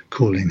voice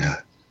calling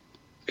her.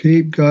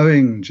 "Keep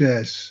going,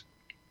 Jess."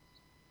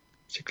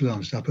 She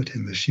glanced up at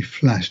him as she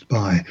flashed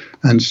by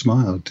and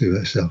smiled to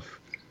herself.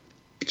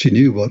 She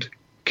knew what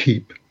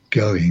 "keep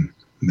going"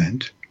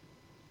 meant.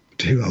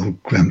 Dear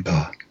old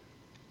Grandpa.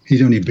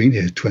 He'd only been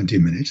here 20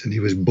 minutes and he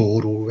was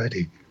bored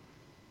already.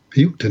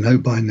 He ought to know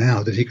by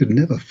now that he could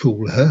never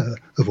fool her,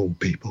 of all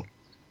people.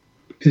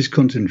 His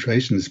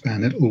concentration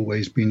span had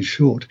always been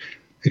short,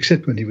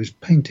 except when he was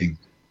painting,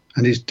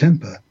 and his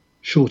temper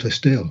shorter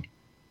still.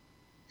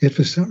 Yet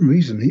for some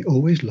reason he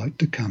always liked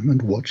to come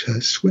and watch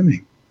her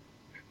swimming.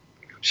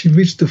 She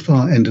reached the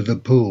far end of the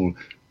pool,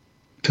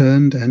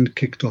 turned and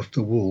kicked off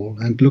the wall,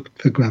 and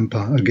looked for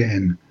Grandpa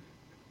again.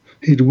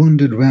 He'd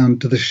wandered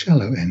round to the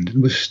shallow end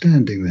and was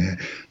standing there,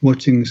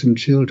 watching some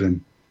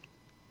children.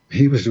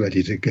 He was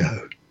ready to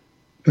go,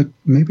 but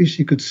maybe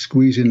she could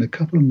squeeze in a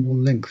couple more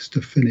lengths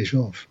to finish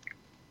off.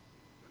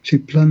 She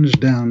plunged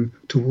down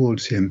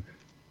towards him,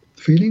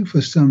 feeling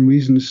for some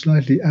reason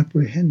slightly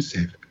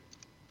apprehensive.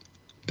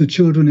 The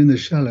children in the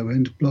shallow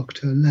end blocked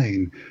her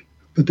lane,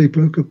 but they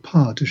broke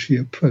apart as she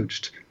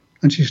approached,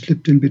 and she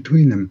slipped in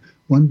between them,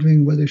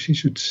 wondering whether she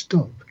should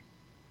stop.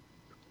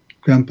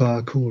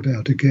 Grandpa called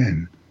out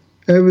again.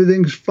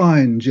 "Everything's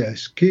fine,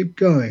 Jess. Keep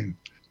going."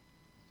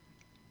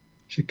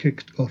 She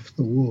kicked off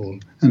the wall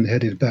and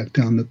headed back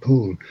down the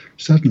pool,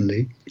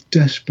 suddenly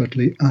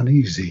desperately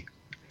uneasy.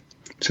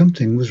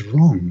 Something was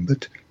wrong,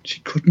 but she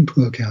couldn't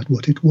work out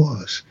what it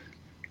was.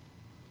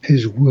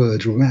 His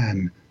words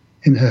ran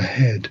in her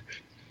head.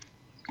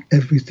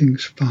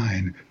 "Everything's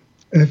fine.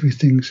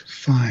 Everything's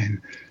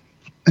fine."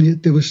 And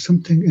yet there was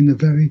something in the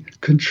very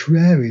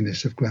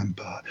contrariness of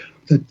Grandpa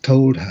that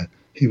told her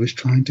he was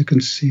trying to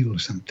conceal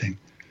something.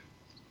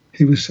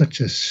 He was such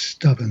a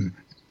stubborn,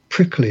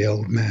 prickly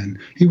old man.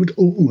 He would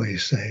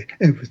always say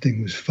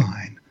everything was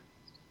fine,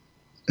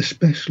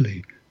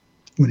 especially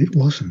when it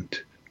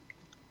wasn't.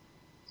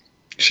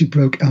 She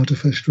broke out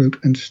of her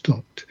stroke and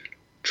stopped,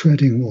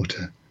 treading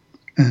water,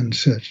 and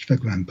searched for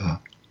Grandpa.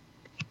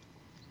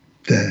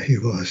 There he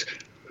was,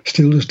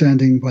 still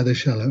standing by the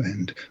shallow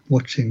end,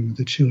 watching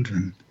the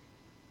children.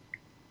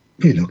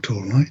 He looked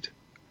all right.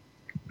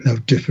 No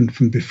different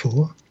from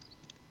before.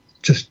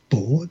 Just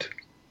bored.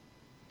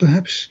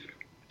 Perhaps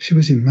she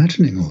was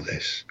imagining all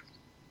this.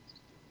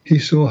 He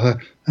saw her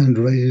and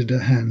raised a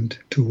hand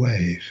to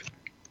wave.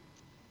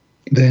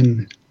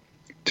 Then,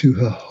 to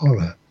her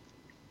horror,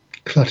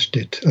 clutched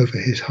it over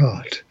his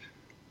heart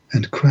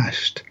and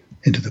crashed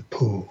into the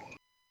pool.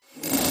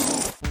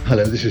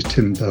 Hello, this is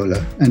Tim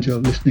Bowler, and you're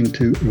listening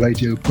to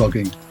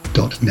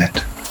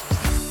radioblogging.net.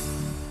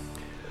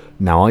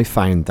 Now, I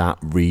found that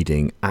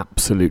reading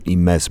absolutely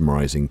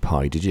mesmerising,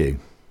 Pi. Did you?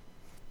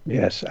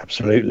 Yes,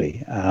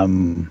 absolutely.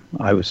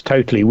 I was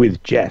totally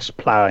with Jess,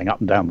 ploughing up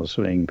and down the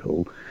swimming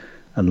pool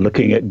and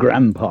looking at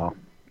Grandpa.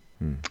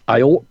 I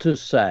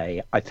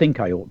think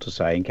I ought to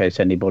say, in case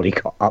anybody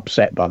got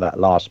upset by that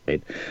last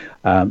bit,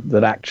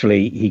 that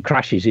actually he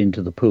crashes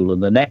into the pool,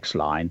 and the next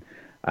line,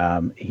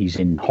 he's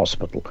in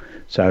hospital.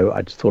 So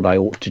I just thought I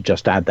ought to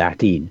just add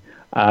that in.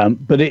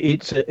 But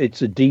it's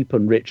a deep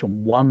and rich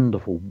and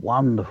wonderful,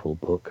 wonderful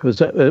book. Because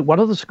one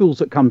of the schools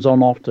that comes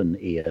on often,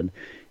 Ian,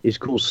 is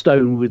called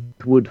Stone with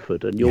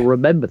Woodford, and you'll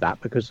remember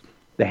that because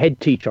the head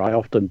teacher I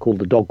often call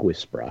the dog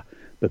whisperer,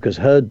 because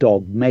her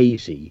dog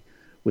Maisie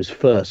was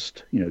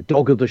first,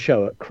 dog of the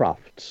show at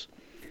Crufts,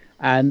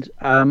 and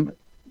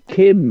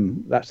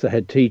Kim, that's the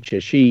head teacher,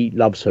 she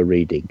loves her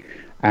reading,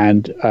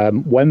 and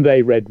when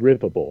they read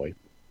River Boy,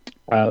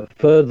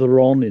 further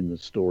on in the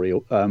story,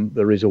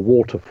 there is a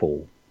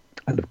waterfall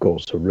and of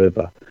course a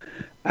river,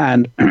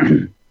 and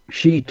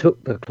she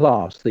took the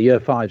class, the year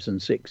 5s and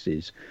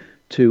 6s,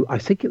 to, I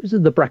think it was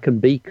in the Brecon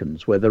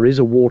Beacons, where there is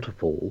a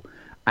waterfall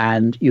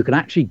and you can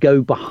actually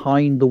go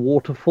behind the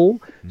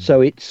waterfall. So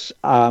it's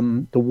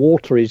the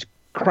water is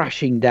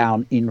crashing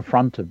down in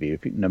front of you,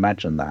 if you can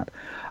imagine that.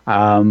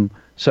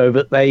 So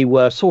that they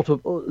were sort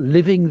of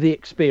living the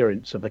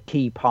experience of a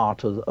key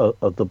part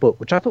of the book,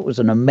 which I thought was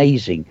an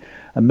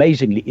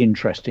amazingly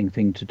interesting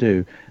thing to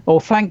do.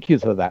 Oh, thank you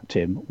for that,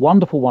 Tim.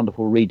 Wonderful,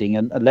 wonderful reading.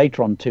 And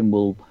later on, Tim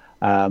will,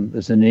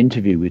 there's an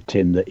interview with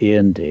Tim that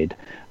Ian did,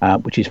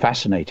 which is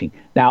fascinating.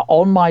 Now,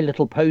 on my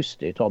little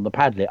Post-it on the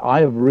Padlet, I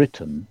have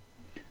written,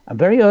 and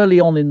very early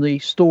on in the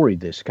story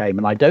this came,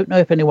 and I don't know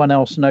if anyone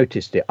else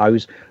noticed it, I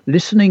was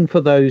listening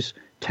for those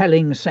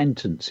telling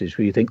sentences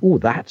where you think, oh,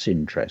 that's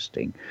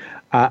interesting.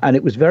 And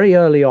it was very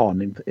early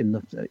on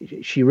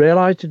she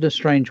realized in a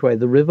strange way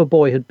the River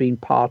Boy had been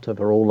part of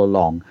her all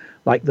along,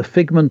 like the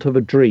figment of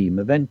a dream.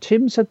 And then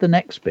Tim said the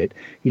next bit,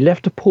 he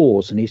left a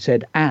pause and he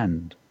said,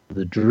 and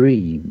the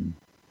dream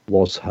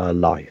was her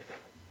life.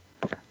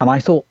 And I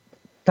thought,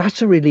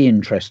 that's a really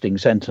interesting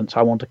sentence.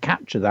 I want to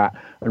capture that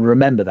and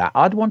remember that.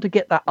 I'd want to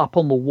get that up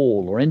on the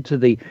wall or into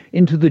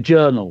the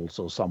journals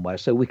or somewhere,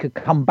 so we could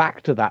come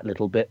back to that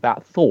little bit,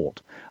 that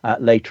thought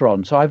later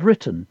on. So I've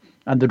written,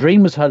 and the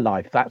dream was her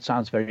life. That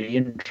sounds very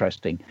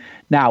interesting.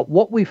 Now,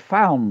 what we've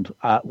found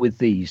with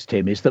these,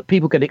 Tim, is that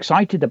people get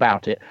excited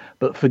about it,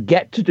 but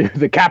forget to do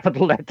the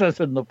capital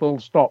letters and the full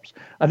stops.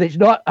 And it's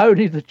not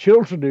only the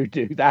children who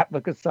do that,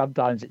 because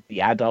sometimes it's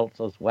the adults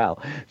as well.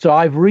 So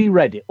I've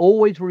reread it.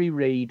 Always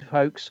reread,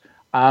 folks.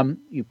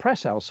 You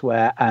press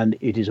elsewhere, and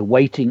it is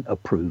awaiting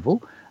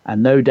approval.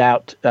 And no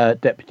doubt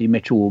Deputy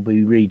Mitchell will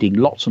be reading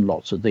lots and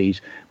lots of these.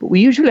 But we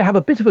usually have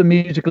a bit of a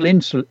musical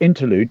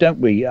interlude,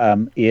 don't we,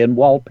 Ian,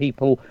 while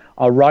people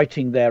are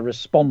writing their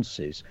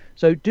responses.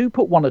 So do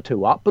put one or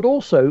two up, but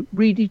also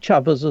read each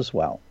other's as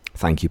well.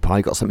 Thank you,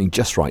 Pi. Got something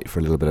just right for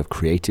a little bit of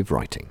creative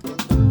writing.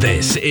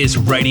 This is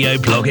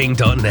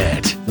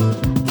radioblogging.net.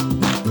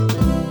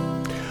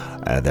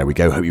 There we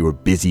go. Hope you were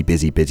busy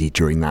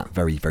during that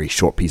very, very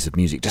short piece of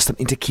music. Just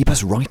something to keep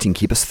us writing,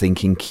 keep us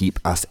thinking, keep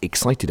us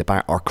excited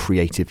about our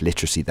creative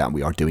literacy that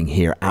we are doing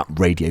here at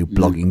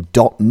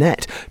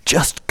radioblogging.net.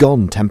 Just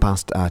gone 10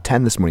 past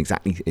 10 this morning.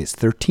 Exactly, it's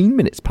 13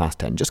 minutes past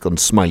 10. Just gone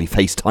smiley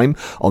face time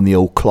on the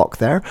old clock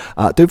there.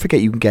 Don't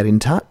forget you can get in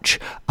touch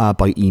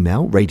by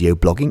email,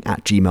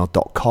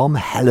 radioblogging@gmail.com.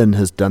 Helen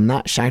has done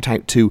that. Shout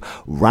out to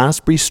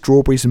Raspberries,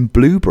 Strawberries and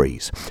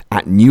Blueberries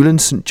at Newland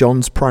St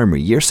John's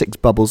Primary. Year 6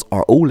 bubbles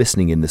are all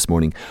listening in this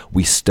morning.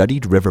 We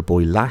studied River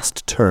Boy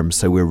last term,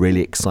 so we're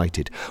really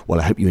excited. Well,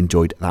 I hope you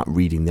enjoyed that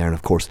reading there, and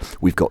of course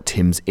we've got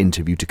Tim's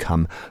interview to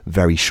come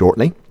very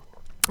shortly.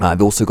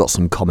 I've also got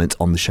some comments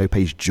on the show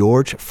page.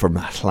 George from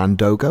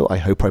Llandogo, I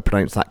hope I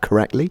pronounced that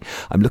correctly.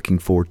 I'm looking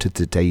forward to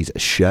today's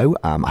show.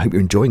 I hope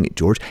you're enjoying it,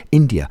 George.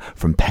 India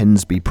from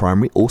Pensby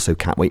Primary, also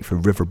can't wait for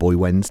River Boy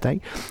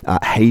Wednesday.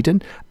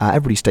 Hayden,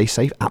 everybody stay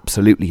safe.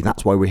 Absolutely,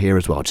 that's why we're here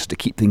as well, just to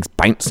keep things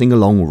bouncing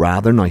along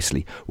rather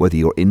nicely, whether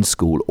you're in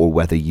school or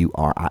whether you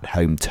are at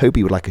home.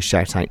 Toby would like a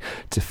shout out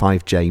to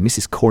 5J,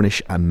 Mrs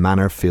Cornish and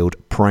Manorfield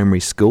Primary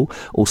School.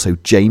 Also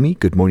Jamie,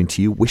 good morning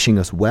to you, wishing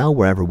us well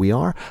wherever we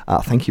are.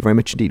 Thank you very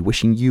much indeed. indeed.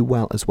 Wishing you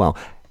well as well.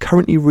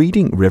 Currently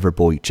reading River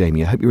Boy,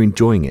 Jamie. I hope you're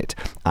enjoying it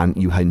and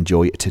you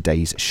enjoy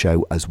today's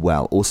show as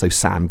well. Also,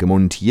 Sam, good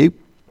morning to you.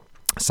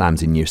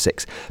 Sam's in year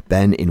 6.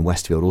 Ben in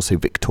Westfield. Also,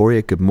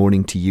 Victoria, good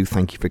morning to you.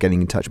 Thank you for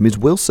getting in touch. Ms.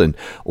 Wilson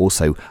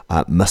also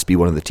must be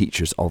one of the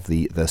teachers of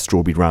the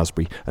Strawberry,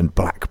 Raspberry and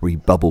Blackberry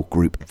Bubble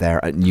group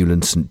there at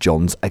Newland St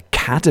John's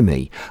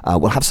Academy.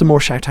 We'll have some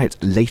more shout outs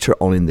later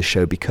on in the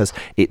show because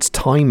it's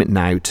time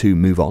now to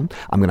move on.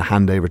 I'm going to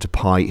hand over to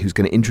Pi, who's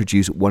going to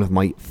introduce one of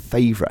my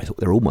favourite, I thought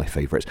they're all my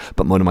favourites,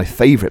 but one of my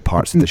favourite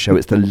parts of the show.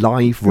 It's the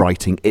live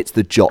writing. It's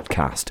the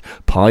Jotcast.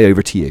 Pi,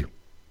 over to you.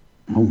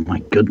 Oh my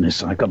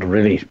goodness, I've got to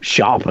really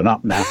sharpen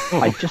up now.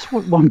 I just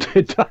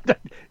wanted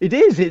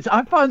to,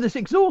 I find this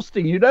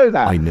exhausting, you know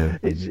that. I know.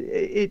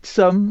 It's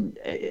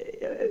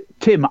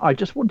Tim, I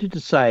just wanted to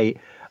say,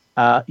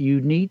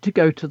 you need to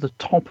go to the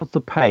top of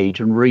the page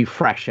and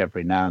refresh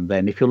every now and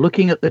then. If you're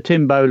looking at the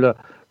Tim Bowler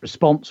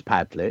response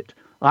Padlet,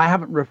 I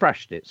haven't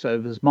refreshed it, so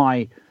there's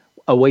my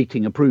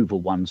awaiting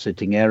approval one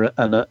sitting here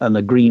and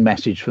a green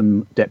message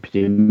from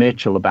Deputy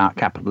Mitchell about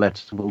capital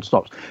letters and full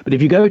stops. But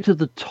if you go to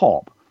the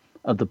top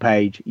of the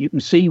page, you can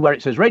see where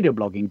it says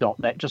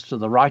radioblogging.net, just to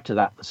the right of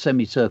that, the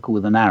semicircle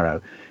with an arrow.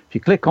 If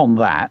you click on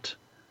that,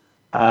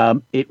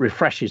 it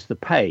refreshes the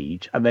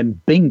page, and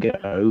then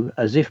bingo,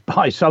 as if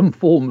by some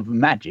form of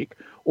magic,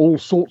 all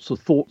sorts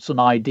of thoughts and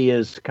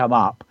ideas come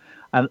up,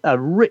 and a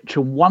rich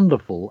and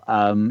wonderful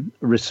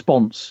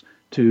response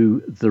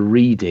to the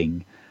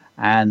reading.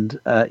 And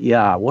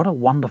what a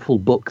wonderful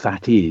book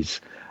that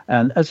is.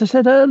 And as I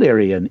said earlier,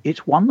 Ian,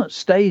 it's one that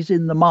stays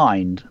in the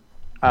mind.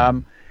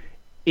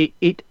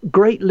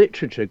 Great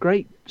literature,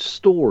 great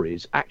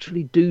stories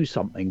actually do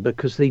something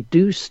because they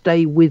do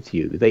stay with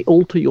you. They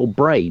alter your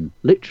brain.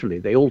 Literally,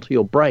 they alter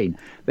your brain.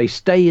 They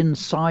stay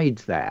inside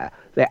there.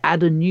 They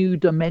add a new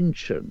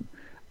dimension.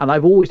 And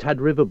I've always had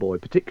River Boy,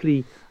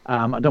 particularly,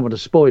 I don't want to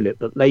spoil it,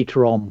 but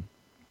later on,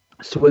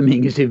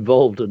 swimming is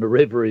involved and a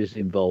river is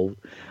involved.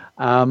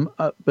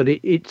 But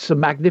it's a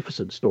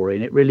magnificent story,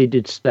 and it really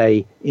did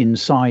stay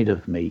inside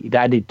of me. It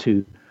added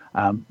to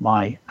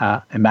my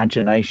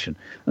imagination.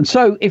 And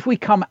so if we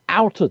come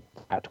out of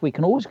that, we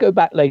can always go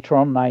back later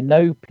on. And I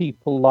know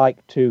people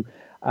like to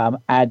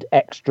add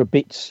extra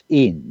bits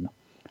in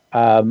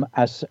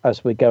as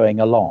we're going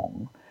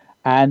along.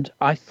 And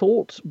I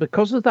thought,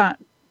 because of that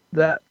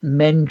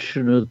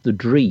mention of the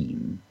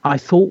dream, I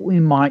thought we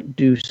might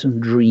do some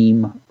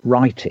dream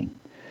writing.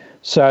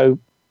 So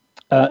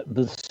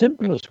the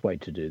simplest way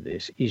to do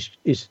this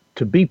is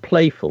to be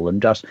playful and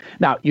just...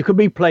 Now, you can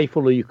be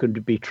playful or you can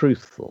be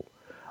truthful.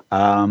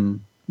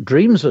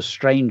 Dreams are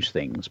strange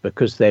things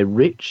because they're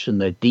rich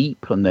and they're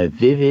deep and they're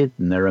vivid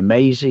and they're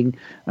amazing.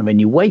 And when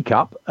you wake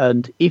up,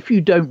 and if you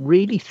don't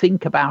really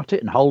think about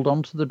it and hold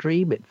on to the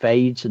dream, it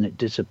fades and it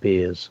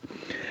disappears.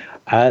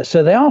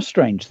 So they are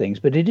strange things,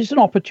 but it is an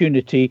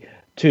opportunity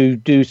to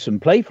do some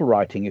playful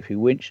writing if you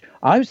wish.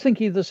 I was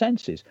thinking of the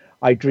senses.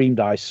 I dreamed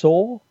I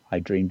saw, I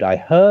dreamed I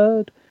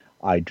heard,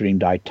 I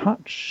dreamed I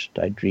touched,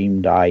 I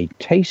dreamed I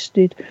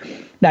tasted.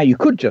 Now, you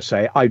could just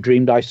say, I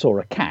dreamed I saw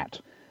a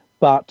cat.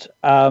 But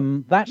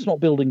that's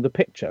not building the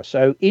picture.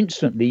 So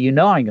instantly, I'm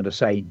going to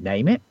say,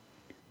 name it.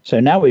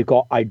 So now we've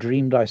got, I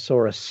dreamed I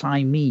saw a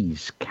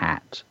Siamese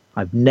cat.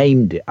 I've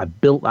named it.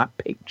 I've built that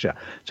picture.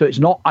 So it's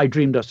not, I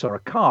dreamed I saw a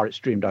car. It's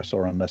dreamed I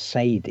saw a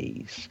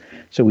Mercedes.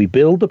 So we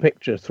build the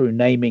picture through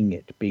naming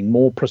it, being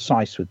more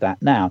precise with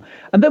that now.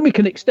 And then we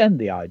can extend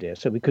the idea.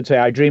 So we could say,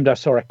 I dreamed I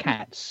saw a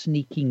cat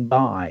sneaking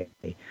by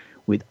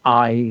with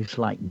eyes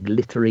like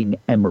glittering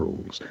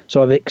emeralds.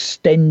 So I've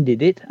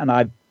extended it, and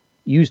I've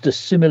used a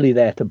simile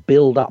there to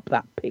build up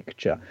that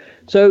picture.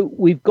 So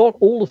we've got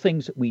all the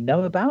things that we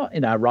know about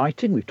in our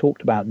writing. We've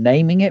talked about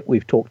naming it.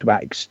 We've talked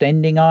about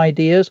extending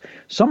ideas,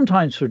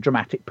 sometimes for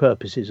dramatic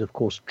purposes, of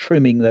course,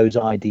 trimming those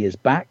ideas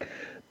back,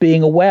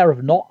 being aware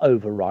of not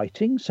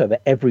overwriting so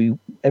that every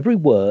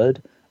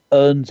word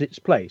earns its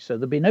place. So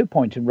there'll be no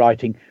point in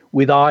writing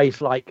with eyes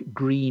like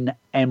green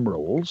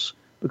emeralds,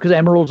 because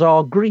emeralds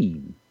are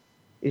green.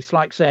 It's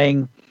like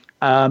saying,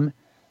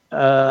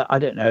 I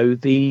don't know,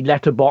 the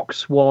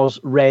letterbox was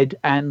red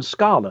and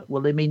scarlet.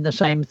 Well, they mean the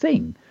same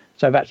thing.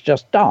 So that's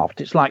just daft.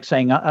 It's like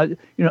saying,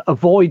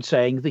 avoid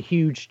saying the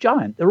huge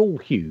giant. They're all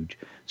huge.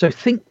 So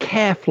think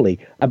carefully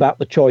about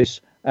the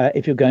choice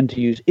if you're going to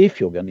use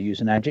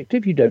an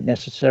adjective. You don't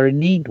necessarily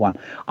need one.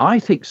 I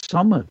think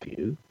some of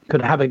you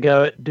could have a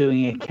go at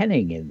doing a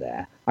kenning in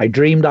there. I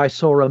dreamed I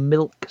saw a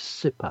milk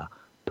sipper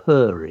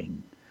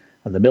purring.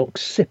 And the milk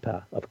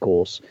sipper, of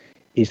course,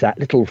 is that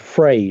little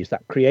phrase,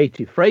 that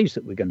creative phrase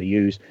that we're going to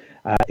use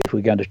if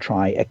we're going to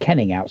try a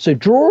kenning out. So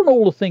draw on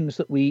all the things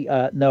that we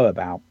know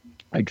about.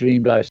 I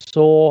dreamed I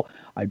saw,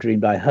 I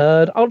dreamed I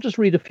heard. I'll just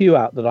read a few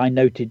out that I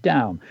noted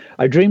down.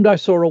 I dreamed I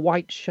saw a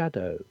white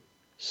shadow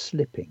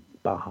slipping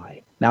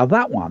by. Now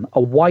that one,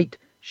 a white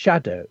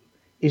shadow,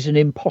 is an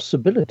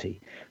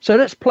impossibility. So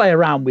let's play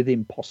around with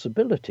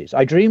impossibilities.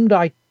 I dreamed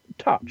I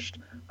touched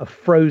a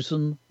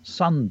frozen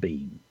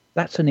sunbeam.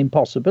 That's an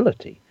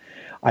impossibility.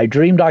 I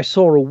dreamed I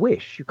saw a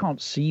wish. You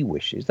can't see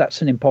wishes.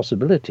 That's an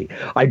impossibility.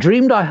 I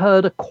dreamed I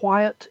heard a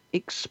quiet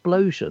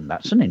explosion.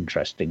 That's an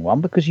interesting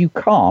one because you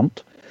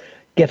can't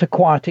get a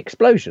quiet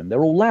explosion.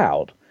 They're all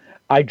loud.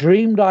 I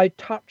dreamed I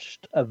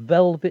touched a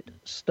velvet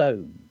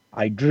stone.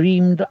 I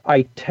dreamed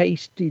I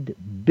tasted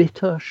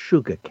bitter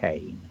sugar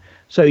cane.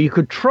 So you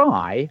could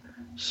try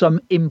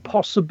some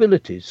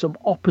impossibilities, some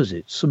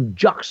opposites, some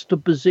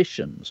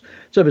juxtapositions.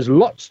 So there's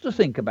lots to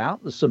think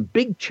about. There's some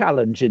big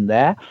challenge in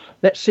there.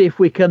 Let's see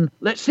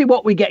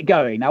what we get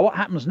going. Now, what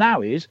happens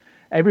now is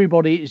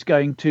everybody is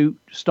going to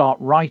start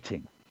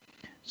writing.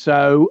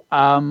 So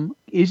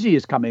Izzy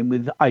has come in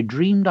with, I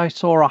dreamed I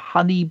saw a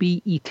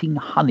honeybee eating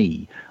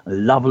honey. A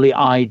lovely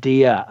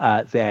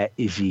idea there,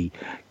 Izzy.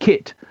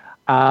 Kit,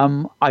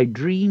 I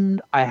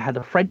dreamed I had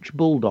a French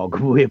bulldog.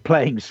 We were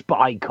playing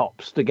Spy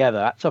Cops together.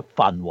 That's a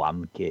fun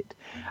one, Kit.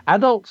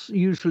 Adults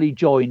usually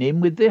join in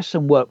with this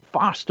and work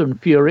fast and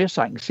furious.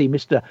 I can see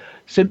Mr.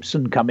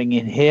 Simpson coming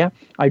in here.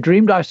 I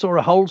dreamed I saw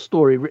a whole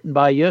story written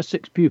by a Year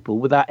 6 pupil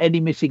without any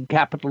missing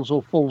capitals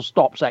or full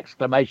stops,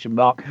 exclamation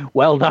mark.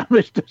 Well done,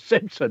 Mr.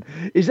 Simpson.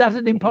 Is that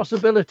an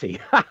impossibility?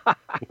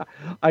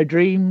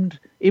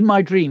 In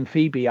my dream,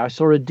 Phoebe, I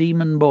saw a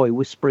demon boy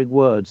whispering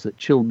words that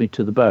chilled me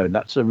to the bone.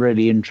 That's a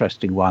really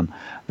interesting one,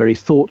 very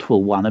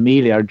thoughtful one.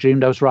 Amelia, I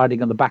dreamed I was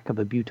riding on the back of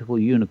a beautiful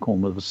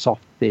unicorn with a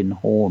soft, thin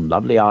horn.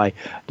 Lovely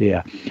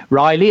idea.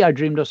 Riley, I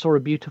dreamed I saw a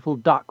beautiful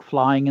duck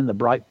flying in the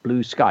bright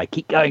blue sky.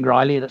 Keep going,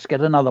 Riley. Let's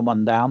get another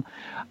one down.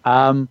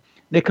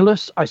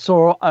 Nicholas, I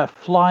saw a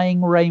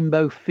flying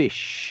rainbow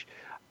fish.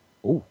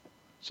 Oh,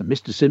 so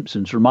Mr.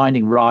 Simpson's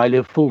reminding Riley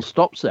of full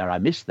stops there. I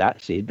missed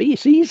that. See,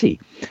 it's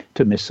easy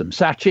to miss them.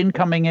 Sachin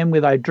coming in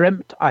with, I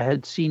dreamt I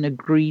had seen a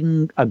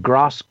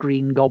grass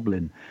green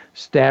goblin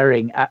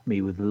staring at me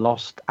with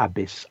lost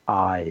abyss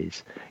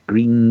eyes.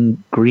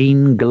 Green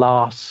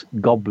glass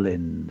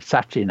goblin.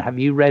 Sachin, have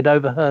you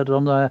overheard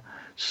on the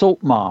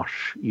Salt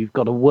Marsh? You've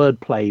got a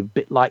wordplay a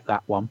bit like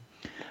that one.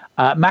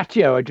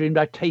 Matteo, I dreamed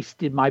I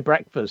tasted my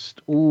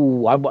breakfast.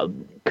 Ooh,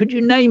 could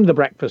you name the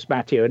breakfast,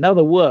 Matteo? In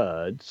other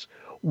words,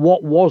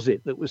 what was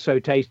it that was so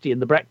tasty in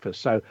the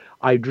breakfast? So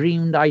I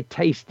dreamed I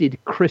tasted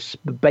crisp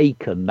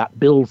bacon. That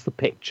builds the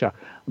picture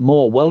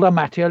more. Well done,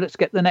 Matteo. Let's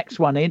get the next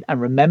one in. And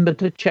remember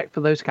to check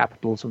for those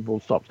capitals and full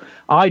stops.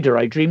 Ida,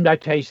 I dreamed I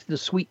tasted the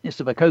sweetness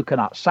of a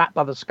coconut sat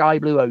by the sky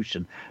blue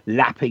ocean,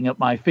 lapping at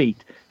my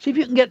feet. See if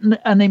you can get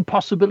an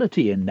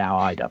impossibility in now,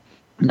 Ida.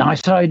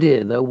 Nice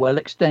idea, though, well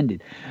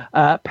extended.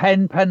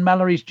 Penn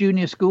Mallory's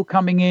Junior School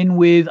coming in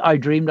with, I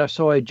dreamed I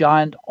saw a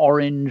giant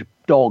orange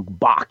dog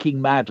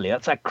barking madly.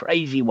 That's a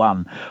crazy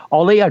one.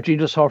 Ollie, I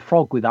dreamed I saw a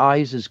frog with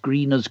eyes as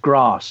green as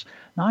grass.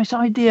 Nice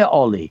idea,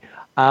 Ollie.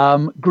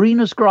 Green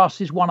as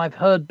grass is one I've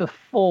heard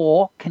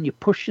before. Can you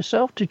push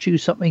yourself to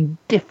choose something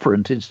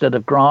different instead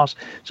of grass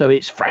so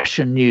it's fresh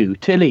and new?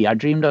 Tilly, I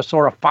dreamed I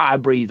saw a fire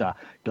breather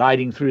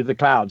gliding through the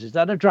clouds. Is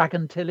that a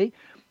dragon, Tilly?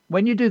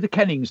 When you do the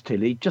Kennings,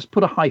 Tilly, just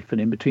put a hyphen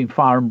in between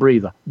fire and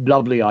breather.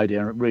 Lovely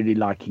idea. I'm really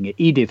liking it.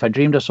 Edith, I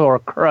dreamed I saw a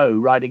crow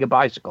riding a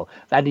bicycle.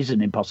 That is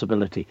an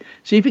impossibility.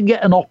 See if you can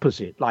get an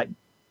opposite, like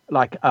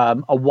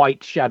a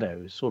white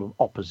shadow, sort of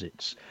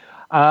opposites.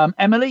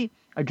 Emily,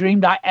 I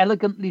dreamed I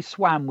elegantly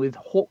swam with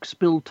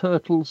hawksbill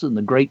turtles in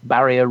the Great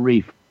Barrier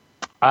Reef.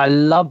 I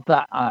love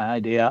that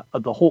idea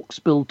of the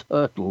hawksbill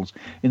turtles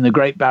in the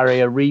Great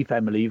Barrier Reef,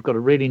 Emily. You've got a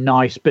really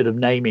nice bit of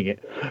naming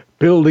it,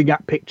 building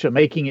that picture,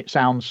 making it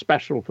sound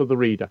special for the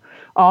reader.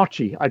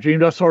 Archie, I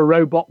dreamed I saw a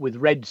robot with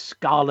red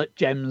scarlet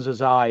gems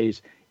as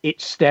eyes.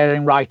 It's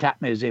staring right at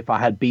me as if I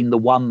had been the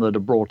one that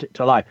had brought it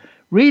to life.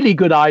 Really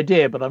good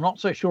idea, but I'm not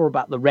so sure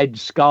about the red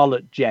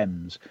scarlet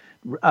gems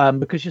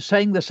because you're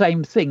saying the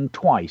same thing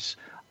twice.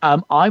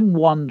 I'm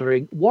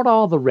wondering, what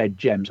are the red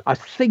gems? I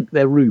think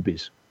they're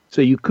rubies.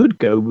 So you could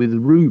go with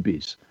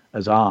rubies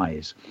as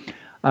eyes.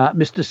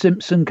 Mr.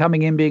 Simpson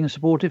coming in being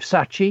supportive.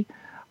 Sachi,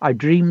 I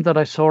dreamed that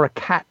I saw a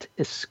cat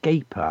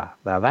escaper.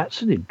 Now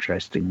that's an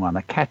interesting one,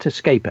 a cat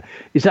escaper.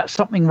 Is that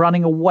something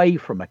running away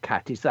from a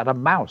cat? Is that a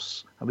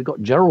mouse? Have we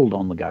got Gerald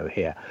on the go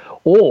here?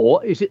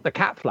 Or is it the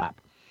cat flap?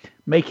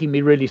 Making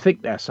me really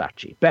think there,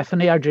 Sachi.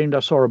 Bethany, I dreamed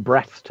I saw a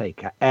breath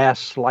taker, air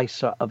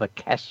slicer of a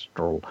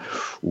kestrel.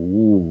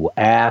 Ooh,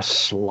 air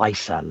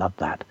slicer, love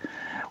that.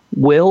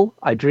 Will,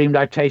 I dreamed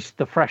I tasted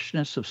the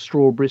freshness of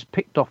strawberries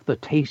picked off the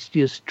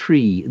tastiest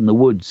tree in the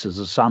woods as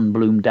the sun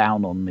bloomed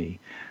down on me.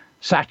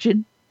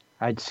 Sachin,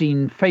 I'd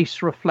seen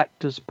face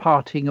reflectors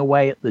parting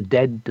away at the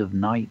dead of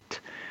night.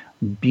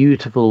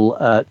 Beautiful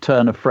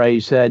turn of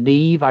phrase there.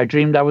 Neve, I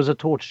dreamed I was a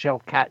tortoiseshell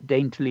cat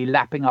daintily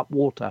lapping up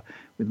water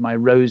with my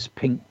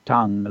rose-pink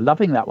tongue.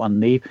 Loving that one,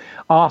 Neve.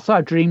 Arthur,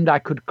 I dreamed I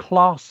could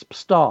clasp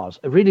stars.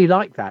 I really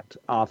like that,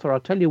 Arthur. I'll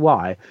tell you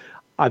why.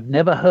 I've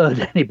never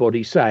heard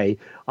anybody say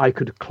I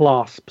could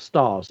clasp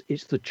stars.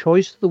 It's the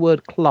choice of the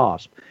word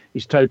clasp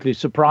is totally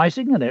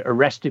surprising, and it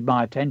arrested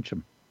my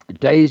attention.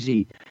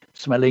 Daisy,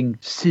 smelling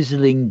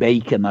sizzling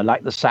bacon. I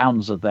like the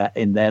sounds of that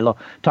in there.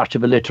 Touch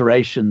of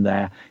alliteration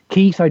there.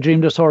 Keith, I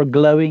dreamed I saw a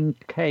glowing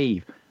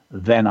cave.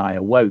 Then I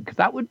awoke.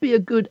 That would be a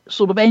good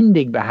sort of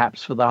ending,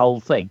 perhaps, for the whole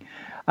thing.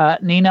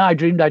 Nina, I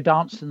dreamed I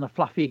danced in the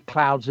fluffy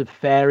clouds of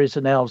fairies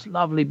and elves.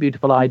 Lovely,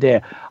 beautiful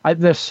idea.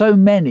 There's so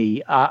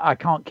many, I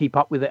can't keep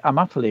up with it. I'm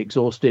utterly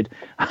exhausted.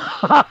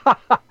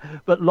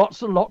 But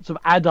lots and lots of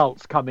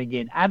adults coming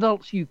in.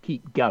 Adults, you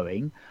keep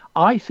going.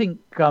 I think,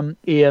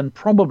 Ian,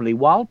 probably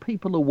while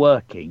people are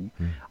working,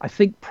 I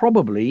think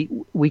probably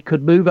we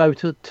could move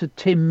over to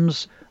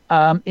Tim's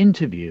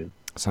interview.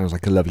 Sounds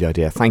like a lovely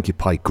idea. Thank you,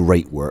 Pi.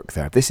 Great work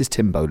there. This is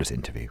Tim Bowler's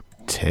interview.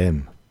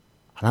 Tim,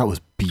 that was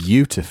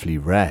beautifully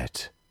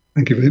read.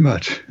 Thank you very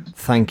much.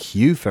 Thank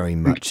you very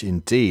much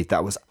indeed.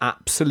 That was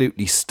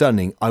absolutely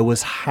stunning. I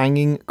was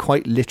hanging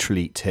quite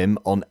literally, Tim,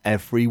 on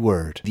every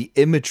word. The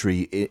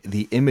imagery,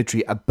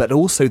 but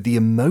also the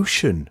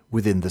emotion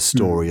within the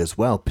story as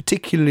well,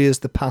 particularly as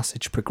the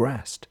passage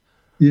progressed.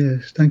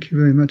 Yes, thank you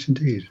very much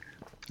indeed.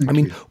 I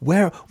mean,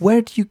 where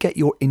do you get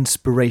your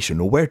inspiration,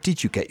 or where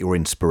did you get your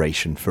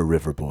inspiration for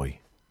River Boy?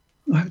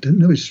 I don't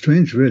know. It's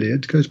strange, really.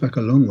 It goes back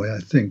a long way, I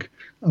think.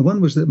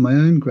 One was that my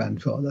own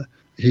grandfather,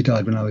 he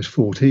died when I was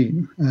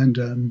 14,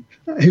 and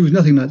he was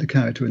nothing like the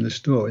character in the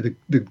story.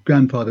 The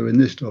grandfather in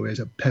this story is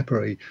a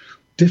peppery,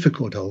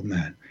 difficult old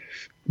man.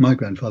 My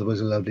grandfather was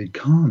a lovely,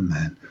 calm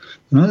man,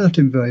 and I loved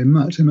him very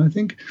much. And I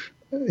think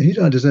he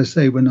died, as I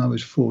say, when I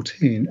was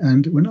 14.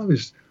 And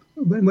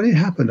when it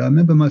happened, I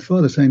remember my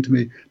father saying to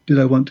me, "Did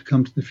I want to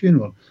come to the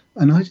funeral?"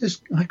 And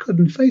I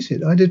couldn't face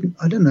it. I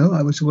don't know.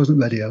 I wasn't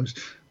ready. I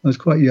was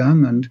quite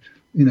young, and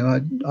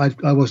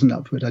I wasn't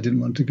up for it. I didn't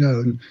want to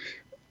go, and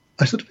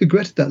I sort of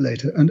regretted that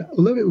later. And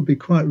although it would be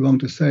quite wrong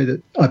to say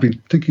that I've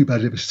been thinking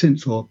about it ever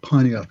since, or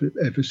pining after it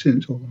ever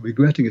since, or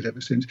regretting it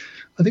ever since,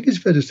 I think it's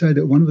fair to say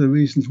that one of the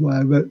reasons why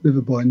I wrote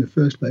River Boy in the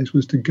first place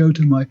was to go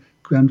to my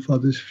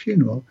grandfather's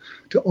funeral,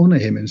 to honour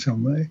him in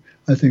some way,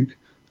 I think.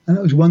 And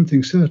that was one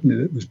thing certainly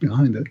that was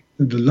behind it,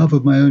 the love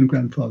of my own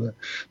grandfather.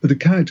 But the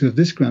character of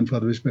this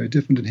grandfather is very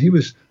different, and he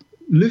was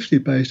loosely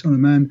based on a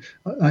man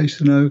I used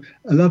to know,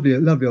 a lovely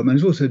old man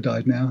who's also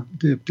died now,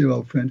 dear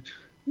old friend,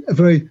 a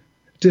very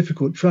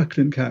difficult,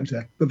 truculent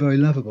character, but very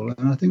lovable.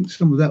 And I think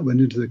some of that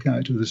went into the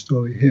character of the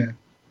story here.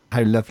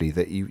 How lovely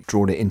that you've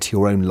drawn it into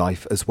your own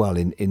life as well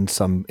in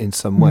some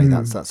way.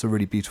 That's a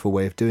really beautiful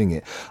way of doing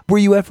it. Were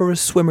you ever a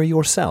swimmer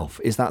yourself?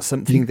 Is that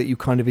something that you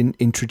kind of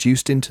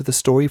introduced into the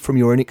story from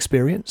your own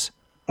experience?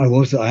 I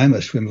am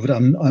a swimmer, but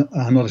I'm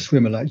not a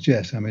swimmer like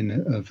Jess. I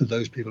mean, for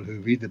those people who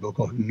read the book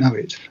or who know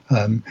it,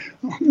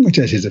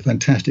 Jess is a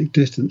fantastic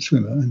distance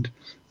swimmer,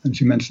 and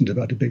she mentioned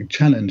about a big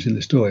challenge in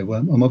the story.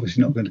 Well, I'm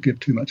obviously not going to give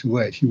too much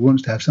away. She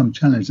wants to have some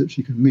challenge that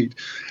she can meet.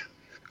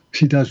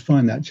 She does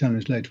find that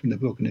challenge later in the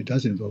book, and it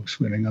does involve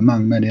swimming,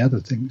 among many other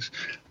things.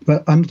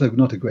 But I'm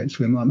not a great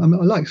swimmer. I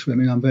like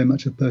swimming. I'm very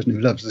much a person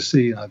who loves the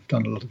sea, and I've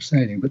done a lot of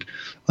sailing, but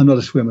I'm not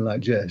a swimmer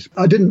like Jess.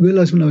 I didn't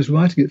realise when I was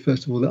writing it,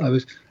 first of all,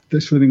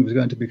 that swimming was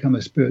going to become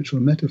a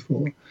spiritual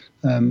metaphor.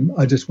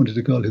 I just wanted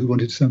a girl who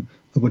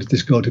I wanted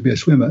this girl to be a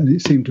swimmer, and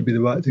it seemed to be the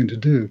right thing to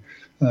do.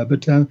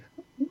 But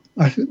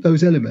I think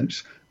those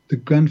elements, the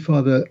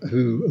grandfather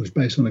who was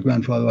based on a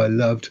grandfather I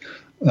loved,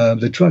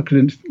 the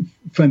truculent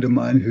friend of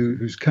mine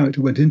whose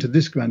character went into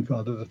this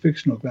grandfather, the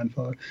fictional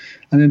grandfather,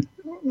 and then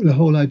the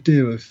whole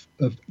idea of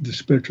the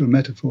spiritual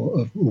metaphor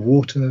of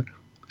water,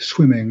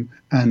 swimming,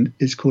 and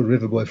it's called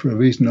River Boy for a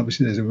reason.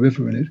 Obviously, there's a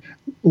river in it.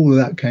 All of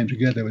that came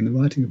together in the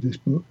writing of this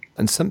book.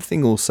 And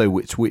something also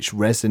which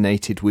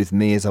resonated with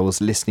me as I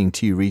was listening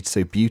to you read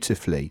so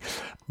beautifully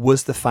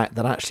was the fact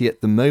that actually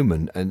at the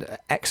moment, and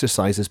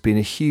exercise has been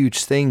a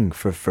huge thing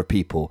for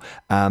people,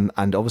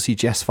 and obviously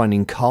Jess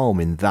finding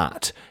calm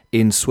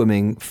in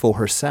swimming for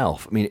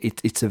herself. I mean,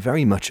 it's a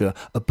very much a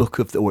book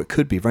of or it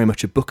could be very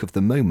much a book of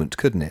the moment,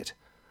 couldn't it?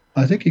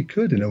 I think it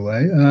could, in a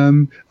way.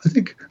 I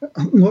think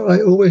what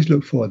I always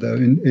look for, though,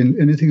 in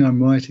anything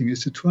I'm writing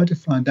is to try to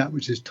find that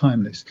which is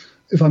timeless.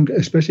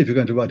 Especially if you're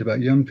going to write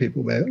about young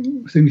people, where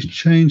things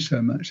change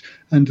so much,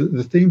 and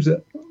the themes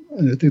that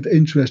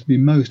interest me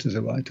most as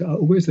a writer are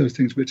always those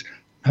things which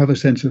have a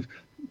sense of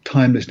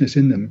timelessness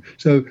in them.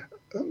 So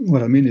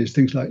what I mean is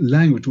things like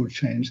language will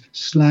change,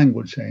 slang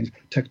will change,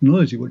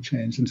 technology will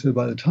change. And so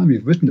by the time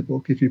you've written the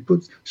book, if you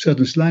put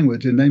certain slang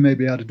words in, they may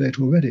be out of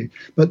date already.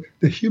 But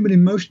the human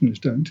emotions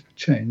don't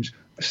change.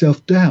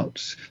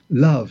 Self-doubts,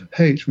 love,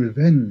 hate,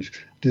 revenge,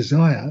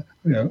 desire,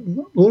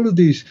 all of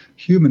these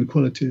human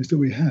qualities that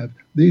we have,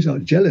 these are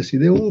jealousy.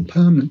 They're all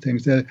permanent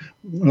things. They're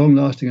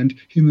long-lasting, and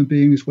human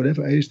beings,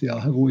 whatever age they are,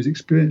 have always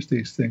experienced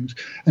these things.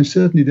 And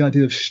certainly the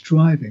idea of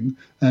striving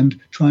and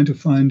trying to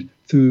find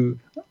through,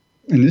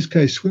 in this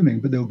case, swimming,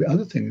 but there will be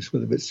other things,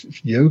 whether it's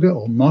yoga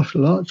or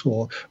martial arts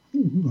or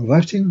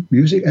writing,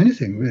 music,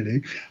 anything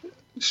really.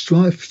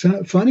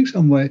 Finding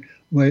some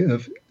way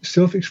of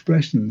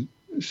self-expression,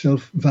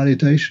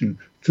 self-validation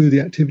through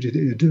the activity that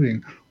you're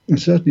doing. And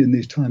certainly in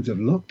these times of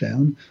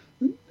lockdown,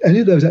 any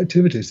of those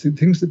activities, the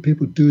things that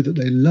people do that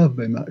they love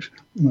very much.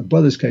 In my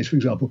brother's case, for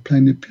example,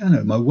 playing the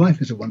piano. My wife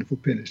is a wonderful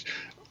pianist.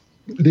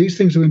 These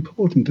things are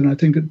important, and I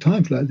think at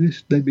times like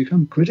this, they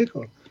become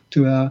critical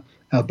to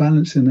our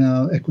balance and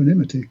our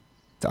equanimity.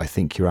 I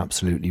think you're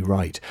absolutely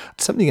right.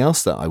 Something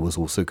else that I was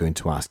also going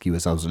to ask you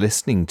as I was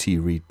listening to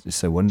you read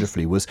so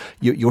wonderfully was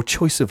your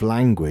choice of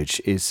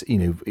language is,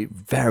 it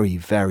very,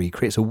 very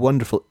creates a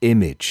wonderful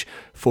image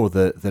for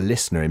the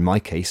listener in my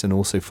case, and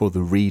also for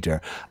the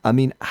reader. I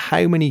mean,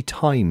 how many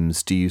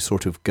times do you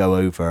sort of go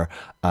over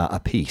a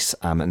piece,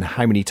 and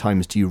how many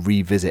times do you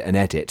revisit and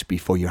edit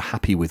before you're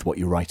happy with what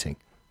you're writing?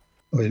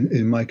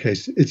 In my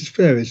case, it's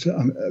fair. It's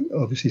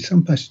obviously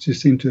some passages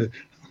seem to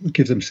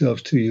give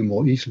themselves to you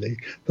more easily,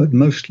 but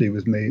mostly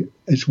with me,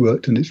 it's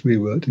worked and it's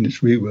reworked and it's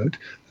reworked.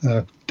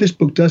 This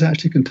book does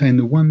actually contain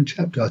the one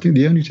chapter, I think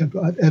the only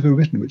chapter I've ever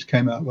written, which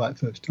came out right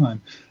first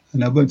time.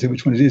 And I won't say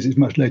which one it is, it's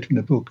much later in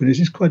the book, and it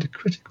is quite a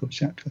critical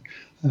chapter.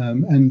 I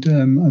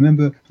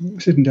remember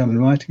sitting down and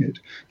writing it,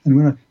 and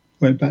when I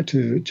went back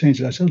to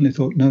change it, I suddenly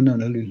thought, no,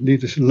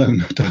 leave this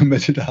alone, don't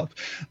mess it up.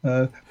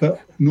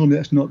 But normally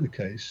that's not the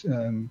case.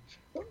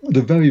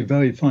 The very,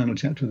 very final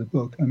chapter of the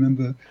book, I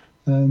remember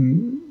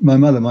my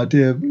mother, my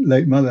dear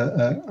late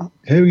mother,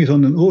 hearing it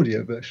on an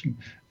audio version.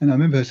 And I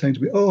remember her saying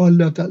to me, "Oh, I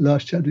love that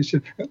last chapter." She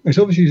said, it's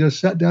obviously just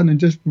sat down and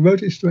just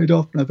wrote it straight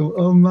off. And I thought,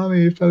 oh,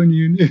 Mummy, if only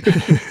you knew.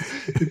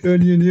 If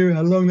only you knew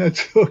how long that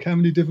took, how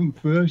many different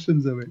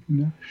versions of it,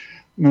 And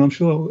I'm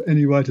sure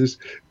any writers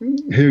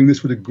hearing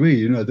this would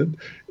agree, that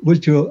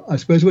what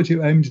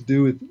you aim to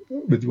do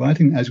with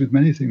writing, as with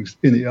many things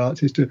in the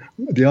arts, is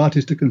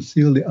to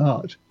conceal the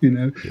art.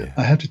 Yeah.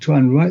 I have to try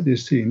and write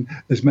this scene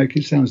as make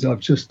it sound as though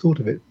I've just thought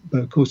of it, but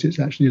of course it's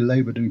actually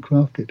laboured and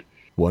crafted.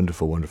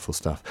 Wonderful, wonderful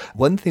stuff.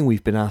 One thing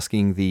we've been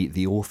asking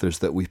the authors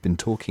that we've been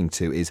talking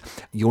to is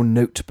your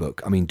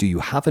notebook. I mean, do you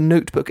have a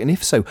notebook? And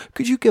if so,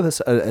 could you give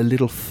us a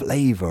little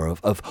flavour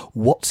of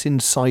what's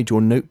inside your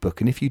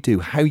notebook? And if you do,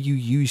 how you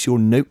use your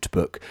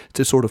notebook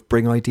to sort of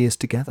bring ideas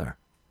together?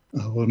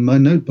 Well, my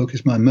notebook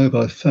is my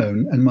mobile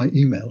phone and my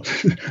email.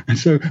 And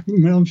so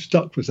when I'm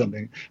stuck with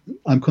something,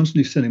 I'm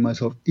constantly sending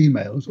myself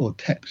emails or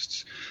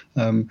texts.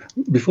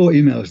 Before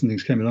emails and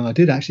things came along, I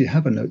did actually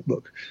have a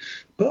notebook.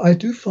 But I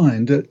do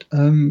find that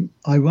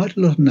I write a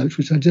lot of notes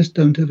which I just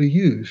don't ever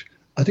use.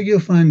 I think you'll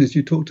find as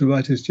you talk to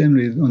writers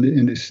generally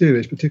in this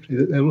series,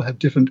 particularly, that they will have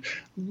different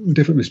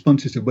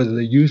responses to whether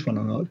they use one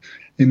or not.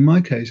 In my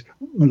case,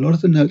 a lot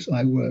of the notes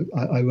I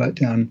write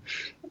down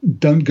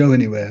don't go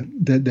anywhere.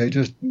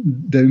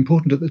 They're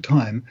important at the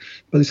time,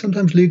 but they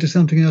sometimes lead to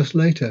something else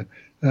later.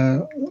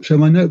 So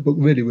my notebook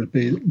really would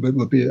be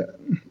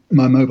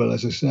my mobile,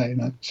 as I say,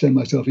 and I send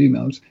myself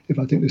emails if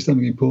I think there's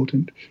something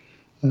important.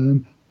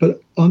 But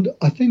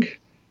I think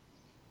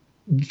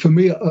for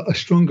me a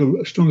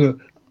stronger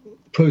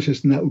process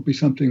than that would be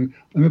something.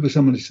 I remember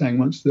someone saying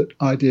once that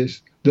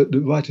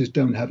writers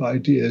don't have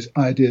ideas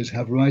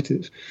have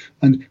writers,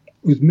 and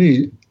with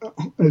me,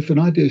 if an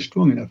idea is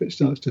strong enough, it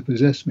starts to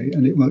possess me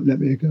and it won't let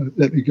me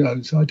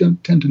go. So I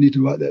don't tend to need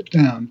to write that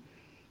down.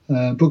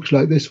 Books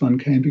like this one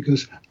came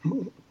because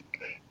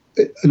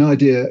an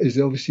idea is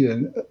obviously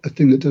a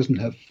thing that doesn't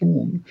have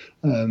form,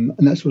 and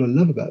that's what I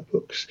love about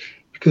books,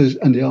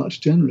 and the arts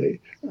generally.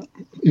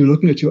 You're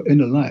looking at your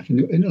inner life, and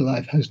your inner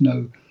life has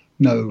no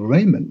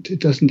raiment. It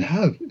doesn't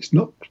have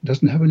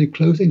any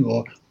clothing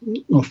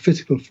or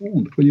physical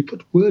form. But when you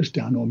put words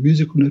down or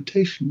musical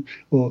notation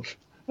or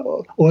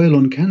oil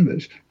on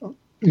canvas,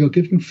 you're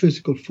giving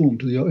physical form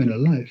to your inner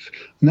life.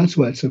 And that's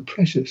why it's so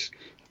precious.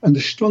 And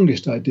the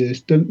strongest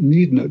ideas don't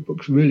need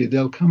notebooks, really.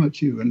 They'll come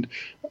at you and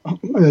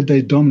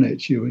they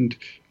dominate you. And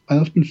I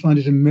often find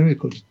it a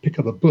miracle to pick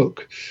up a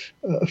book,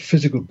 a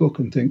physical book,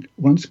 and think,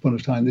 once upon a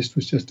time, this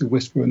was just a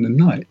whisper in the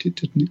night. It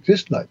didn't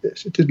exist like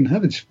this. It didn't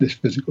have this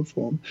physical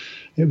form.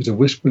 It was a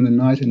whisper in the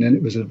night, and then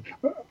it was a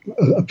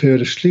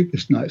period of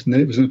sleepless nights, and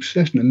then it was an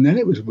obsession, and then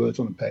it was words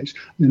on a page,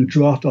 and then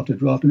draft after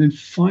draft, and then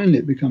finally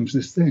it becomes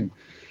this thing.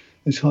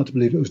 It's hard to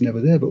believe it was never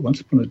there, but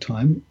once upon a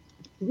time,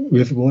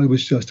 River Boy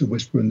was just a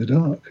whisper in the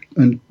dark.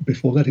 And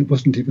before that, it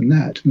wasn't even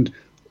that. And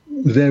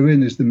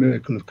therein is the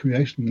miracle of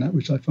creation, that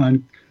which I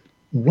find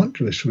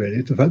wondrous,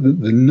 really, the fact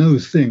that the no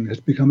thing has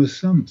become a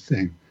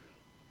something.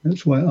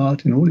 That's why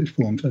art in all its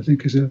forms, I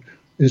think, is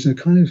a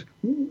kind of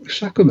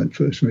sacrament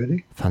for us,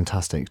 really.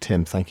 Fantastic.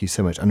 Tim, thank you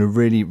so much. And a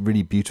really,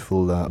 really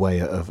beautiful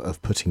way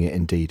of putting it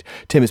indeed.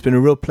 Tim, it's been a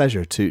real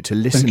pleasure to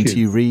listen to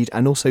you read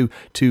and also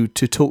to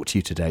talk to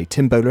you today.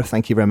 Tim Bowler,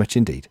 thank you very much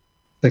indeed.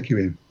 Thank you,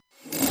 Ian.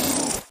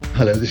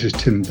 Hello, this is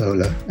Tim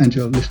Bowler, and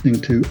you're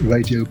listening to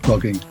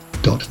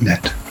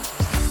radioblogging.net.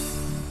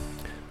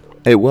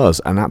 It was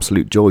an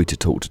absolute joy to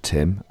talk to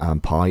Tim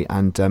Pye,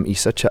 and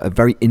he's such a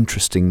very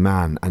interesting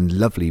man and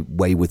lovely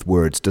way with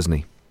words, doesn't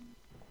he?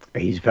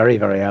 He's very,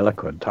 very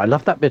eloquent. I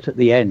love that bit at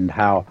the end,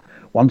 how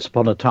once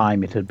upon a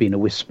time it had been a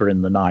whisper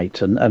in the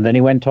night, and then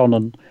he went on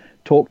and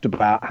talked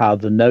about how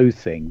the no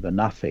thing, the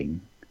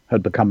nothing,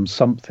 had become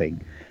something.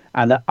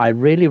 And I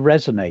really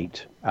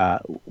resonate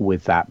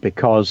with that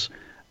because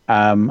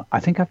I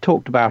think I've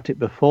talked about it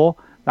before,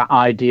 that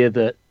idea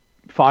that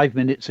 5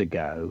 minutes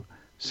ago,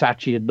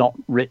 Saatchi had not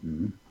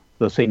written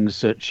the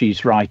things that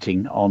she's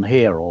writing on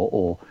here,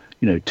 or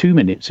 2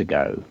 minutes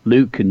ago,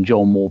 Luke and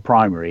John Moore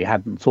Primary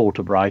hadn't thought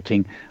of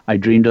writing, I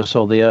dreamed I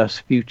saw the Earth's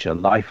future,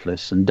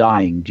 lifeless and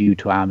dying due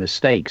to our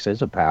mistakes.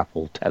 There's a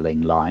powerful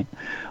telling line.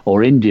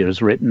 Or India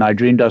has written, I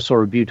dreamed I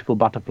saw a beautiful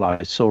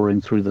butterfly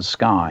soaring through the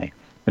sky,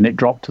 and it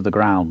dropped to the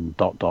ground, ...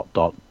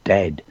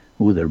 dead.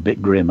 Ooh, they're a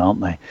bit grim, aren't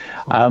they?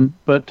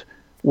 But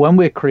when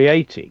we're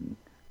creating,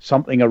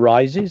 something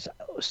arises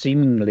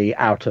seemingly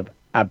out of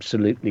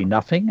absolutely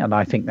nothing, and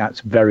I think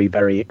that's very,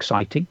 very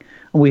exciting.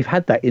 And we've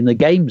had that in the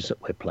games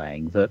that we're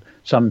playing, that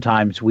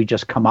sometimes we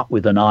just come up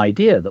with an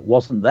idea that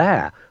wasn't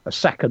there a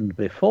second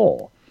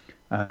before.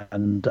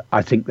 And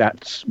I think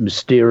that's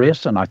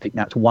mysterious, and I think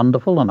that's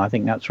wonderful, and I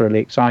think that's really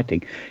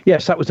exciting.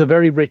 Yes, that was a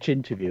very rich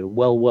interview,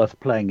 well worth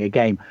playing a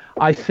game.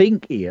 I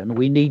think, Ian,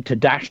 we need to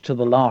dash to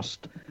the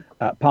last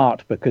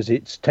part, because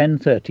it's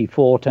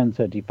 10:34,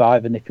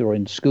 10:35, and if you're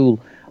in school,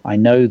 I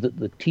know that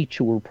the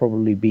teacher will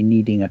probably be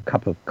needing a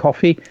cup of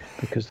coffee,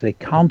 because they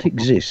can't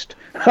exist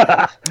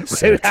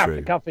without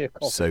a cup of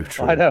coffee. So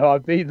true. I know,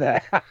 I've been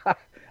there.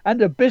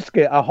 And a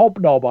biscuit, a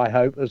hobnob, I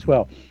hope, as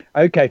well.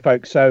 Okay,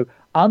 folks, so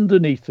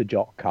underneath the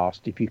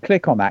Jockcast, if you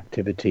click on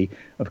activity,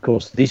 of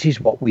course, this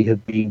is what we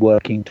have been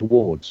working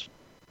towards.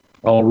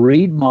 I'll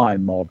read my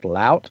model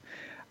out,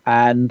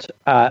 and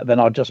then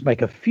I'll just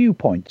make a few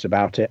points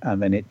about it,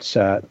 and then it's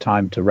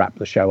time to wrap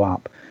the show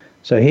up.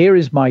 So here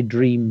is my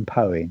dream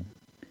poem.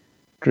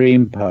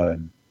 Dream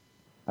poem.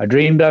 I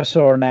dreamed I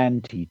saw an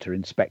anteater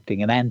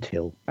inspecting an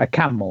anthill, a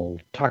camel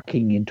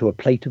tucking into a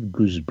plate of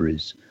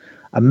gooseberries,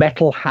 a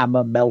metal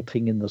hammer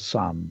melting in the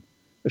sun,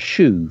 a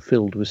shoe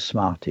filled with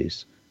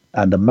Smarties,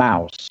 and a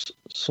mouse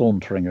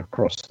sauntering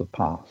across the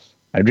path.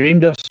 I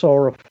dreamed I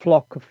saw a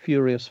flock of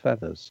furious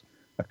feathers,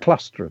 a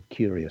cluster of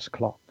curious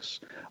clocks,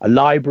 a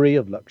library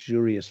of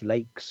luxurious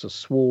lakes, a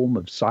swarm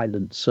of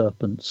silent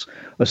serpents,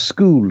 a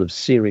school of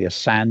serious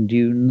sand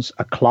dunes,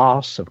 a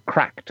class of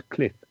cracked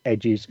cliff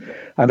edges,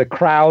 and a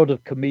crowd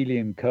of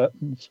chameleon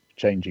curtains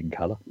changing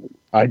colour.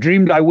 I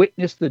dreamed I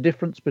witnessed the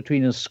difference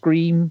between a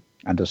scream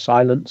and a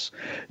silence,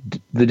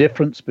 the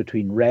difference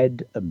between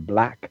red and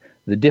black,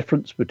 the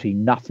difference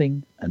between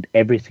nothing and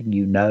everything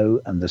you know,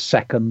 and the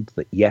second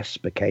that yes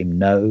became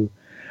no.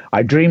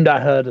 I dreamed I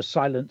heard a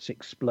silence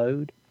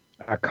explode,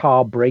 a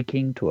car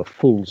braking to a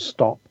full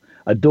stop,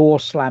 a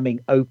door slamming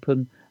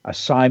open, a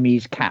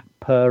Siamese cat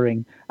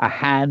purring, a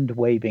hand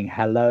waving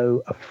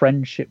hello, a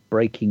friendship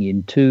breaking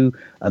in two,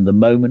 and the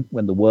moment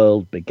when the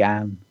world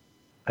began.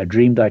 I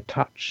dreamed I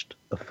touched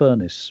a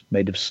furnace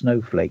made of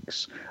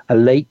snowflakes, a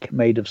lake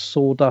made of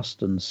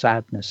sawdust and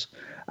sadness,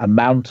 a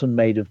mountain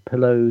made of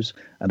pillows,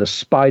 and a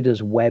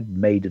spider's web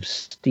made of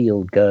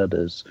steel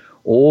girders.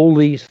 All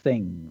these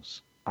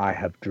things I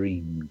have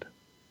dreamed.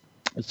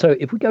 So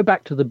if we go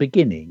back to the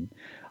beginning,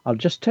 I'll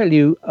just tell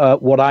you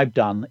what I've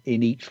done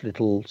in each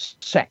little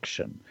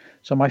section.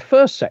 So my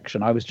first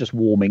section, I was just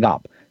warming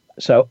up.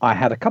 So I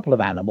had a couple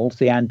of animals,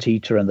 the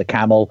anteater and the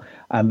camel,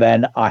 and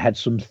then I had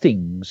some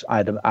things. I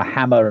had a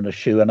hammer and a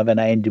shoe, and then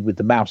I ended with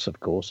the mouse, of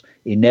course.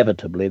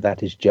 Inevitably,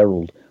 that is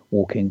Gerald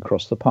walking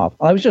across the path.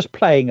 I was just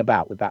playing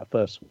about with that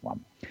first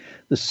one.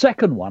 The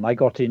second one, I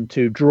got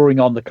into drawing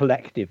on the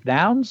collective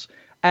nouns.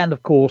 And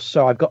of course,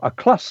 so I've got a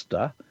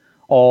cluster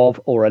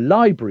of, or a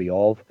library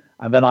of,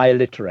 and then I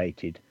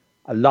alliterated.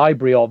 A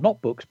library of,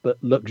 not books, but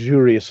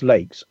luxurious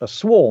lakes, a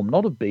swarm,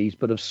 not of bees,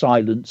 but of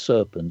silent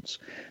serpents.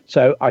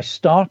 So I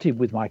started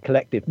with my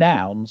collective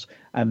nouns,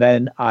 and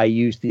then I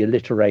used the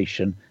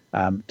alliteration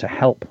to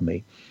help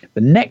me.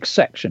 The next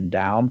section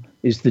down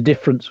is the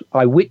difference.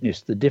 I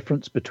witnessed the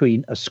difference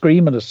between a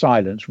scream and a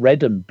silence,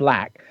 red and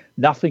black,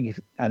 nothing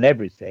and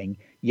everything,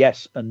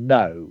 yes and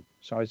no.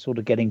 So I was sort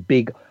of getting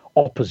big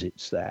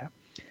opposites there.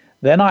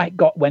 Then I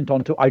went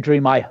on to, I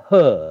dream I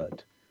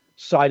heard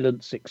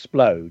silence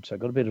explode. So I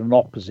got a bit of an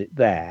opposite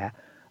there.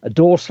 A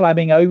door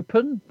slamming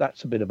open.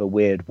 That's a bit of a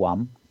weird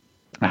one.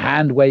 A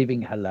hand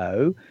waving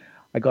hello.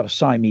 I got a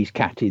Siamese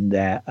cat in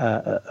there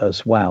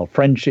as well.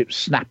 Friendship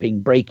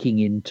snapping, breaking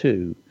in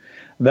two.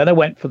 And then I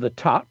went for the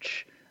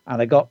touch,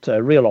 and I got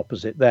a real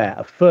opposite there.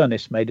 A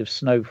furnace made of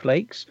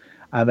snowflakes.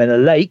 And then a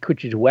lake,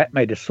 which is wet,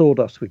 made of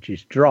sawdust, which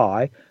is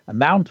dry. A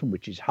mountain,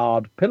 which is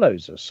hard.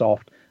 Pillows are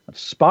soft. A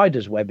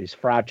spider's web is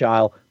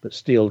fragile, but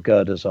steel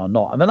girders are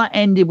not. And then I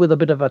ended with a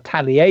bit of a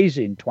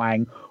Taliesin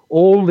twang.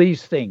 All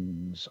these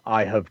things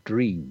I have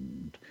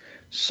dreamed.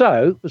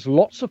 So there's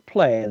lots of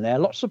play in there,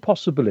 lots of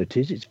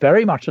possibilities. It's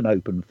very much an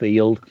open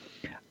field.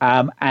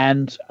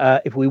 And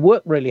if we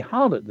work really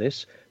hard at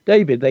this,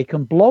 David, they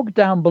can blog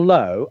down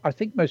below. I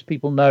think most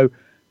people know,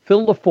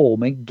 fill the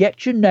form in,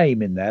 get your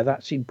name in there.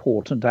 That's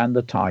important, and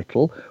the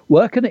title.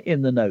 Work on it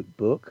in the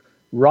notebook.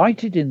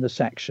 Write it in the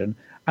section.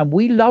 And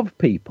we love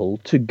people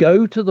to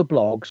go to the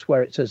blogs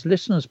where it says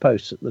listeners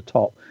posts at the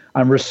top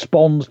and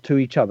respond to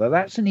each other.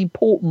 That's an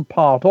important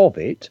part of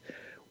it.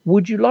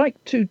 Would you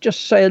like to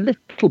just say a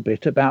little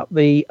bit about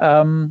the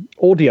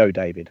audio,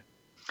 David?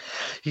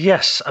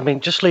 Yes, I mean,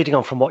 just leading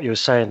on from what you were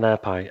saying there,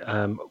 Pi,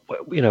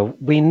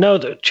 we know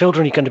that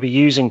children are going to be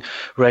using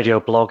radio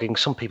blogging.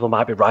 Some people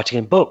might be writing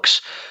in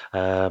books,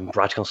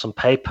 writing on some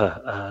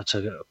paper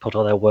to put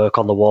all their work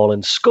on the wall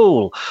in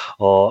school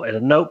or in a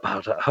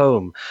notepad at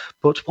home.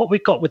 But what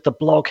we've got with the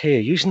blog here,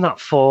 using that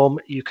form,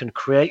 you can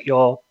create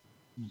your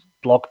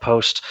blog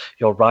post,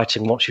 your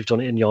writing once you've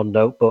done it in your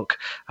notebook,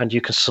 and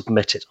you can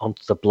submit it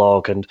onto the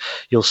blog. And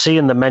you'll see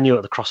in the menu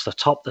across the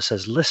top that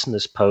says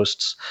listeners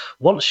posts.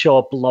 Once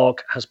your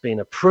blog has been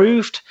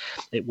approved,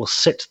 it will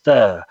sit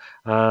there,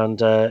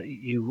 and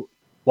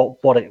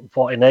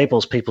what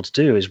enables people to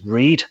do is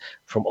read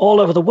from all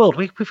over the world.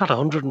 We've had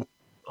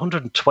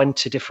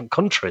 120 different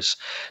countries,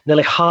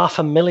 nearly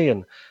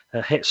 500,000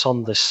 hits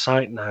on this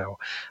site now,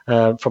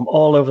 from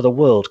all over the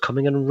world,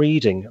 coming and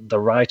reading the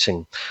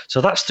writing.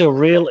 So that's the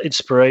real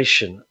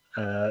inspiration.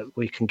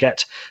 We can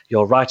get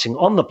your writing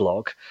on the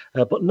blog,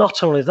 but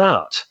not only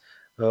that,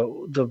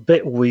 the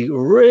bit we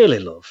really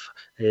love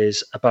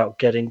is about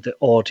getting the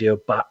audio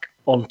back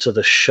onto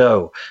the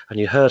show. And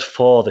you heard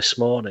 4 this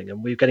morning,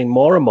 and we're getting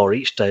more and more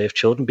each day of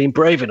children being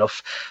brave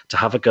enough to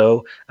have a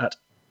go at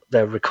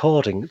their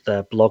recording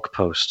their blog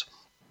post.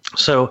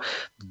 So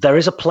there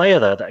is a player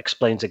there that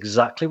explains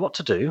exactly what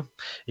to do.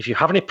 If you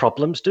have any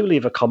problems, do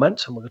leave a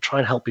comment and we'll try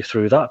and help you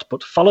through that.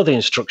 But follow the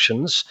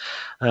instructions,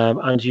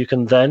 and you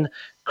can then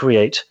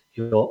create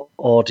your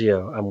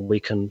audio, and we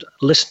can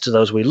listen to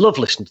those. We love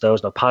listening to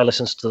those. Now, Pi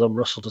listens to them,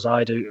 Russell does,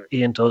 I do,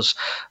 Ian does,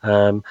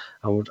 and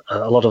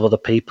a lot of other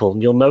people.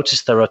 And you'll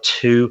notice there are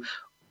 2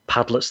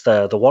 Padlets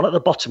there. The one at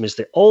the bottom is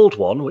the old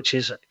one, which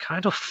is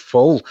kind of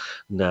full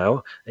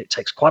now. It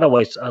takes quite a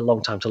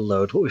long time to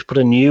load, but we've put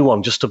a new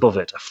one just above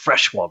it, a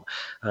fresh one.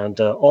 And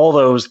all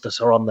those that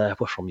are on there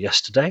were from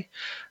yesterday.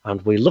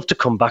 And we love to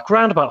come back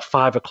around about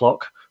 5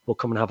 o'clock. We'll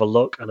come and have a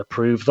look and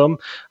approve them,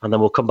 and then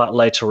we'll come back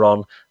later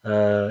on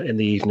in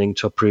the evening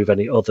to approve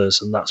any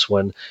others, and that's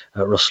when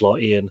Russell or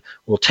Ian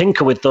will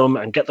tinker with them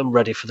and get them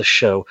ready for the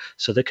show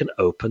so they can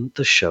open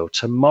the show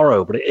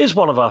tomorrow. But it is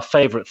one of our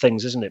favourite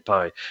things, isn't it,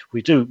 Pi?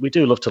 We do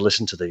love to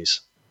listen to these.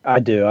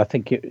 I do. I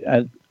think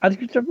it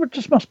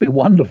just must be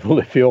wonderful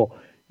if you're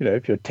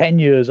 10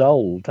 years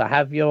old to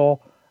have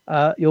your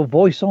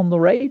voice on the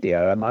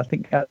radio, and I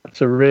think that's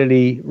a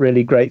really,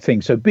 really great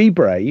thing. So be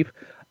brave.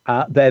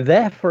 They're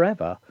there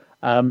forever.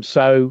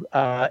 So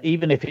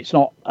even if it's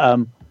not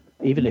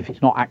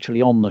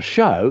actually on the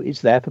show,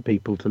 it's there for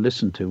people to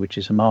listen to, which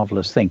is a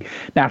marvellous thing.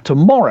 Now,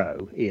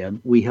 tomorrow, Ian,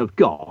 we have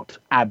got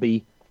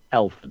Abby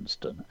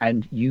Elphinston,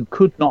 and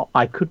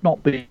I could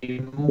not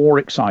be more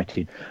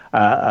excited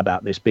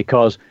about this,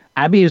 because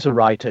Abby is a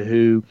writer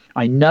who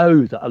I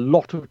know that a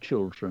lot of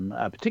children,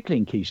 particularly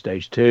in Key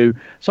Stage 2,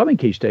 some in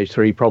Key Stage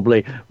 3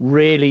 probably,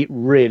 really,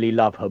 really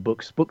love her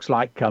books. Books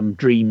like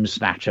Dream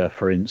Snatcher,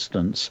 for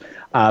instance.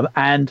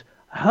 And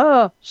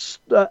her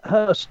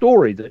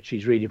story that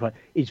she's reading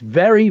is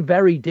very,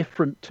 very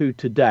different to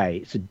today.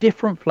 It's a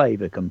different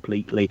flavour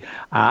completely.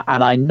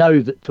 And I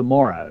know that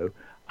tomorrow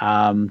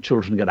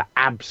children are going to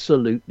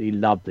absolutely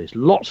love this.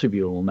 Lots of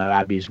you will know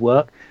Abby's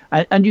work.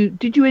 And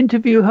did you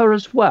interview her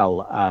as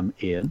well,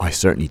 Ian? I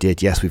certainly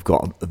did. Yes, we've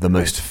got the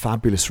most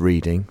fabulous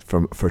reading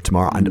for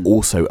tomorrow, and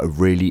also a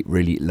really,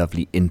 really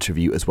lovely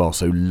interview as well.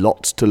 So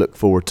lots to look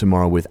forward to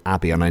tomorrow with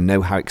Abby, and I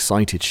know how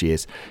excited she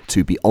is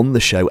to be on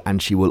the show,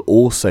 and she will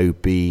also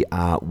be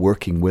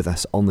working with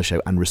us on the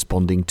show and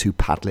responding to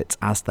Padlets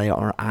as they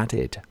are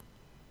added.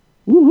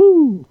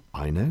 Woohoo!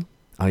 I know.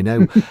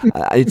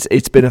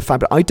 It's been a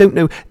fabulous. I don't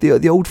know,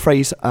 the old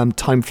phrase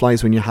 "time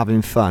flies when you're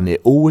having fun." It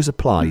always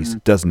applies,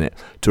 doesn't it,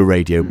 to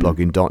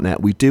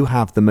radioblogging.net? We do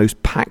have the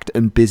most packed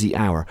and busy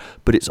hour,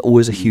 but it's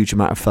always a huge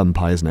amount of fun,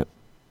 Pi, isn't it?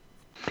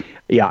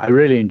 Yeah, I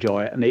really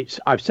enjoy it, and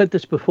I've said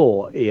this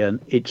before,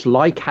 Ian. It's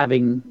like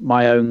having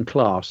my own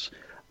class.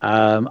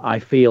 I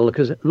feel,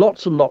 because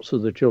lots and lots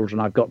of the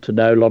children I've got to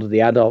know, a lot of the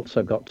adults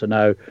I've got to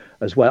know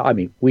as well. I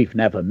mean, we've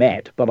never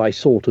met, but I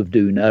sort of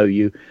do know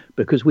you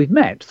because we've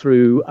met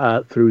through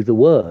the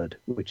word,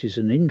 which is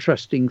an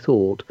interesting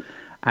thought.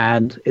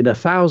 And in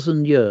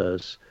 1,000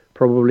 years,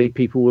 probably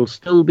people will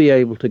still be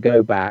able to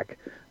go back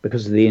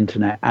because of the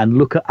internet and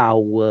look at our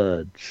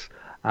words.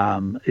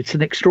 It's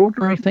an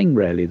extraordinary thing,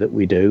 really, that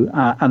we do,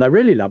 and I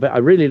really love it. I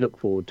really look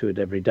forward to it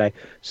every day.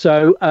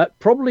 So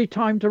probably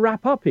time to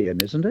wrap up, Ian,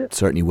 isn't it?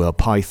 Certainly will.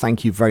 Pi,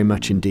 thank you very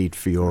much indeed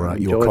for your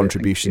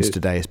contributions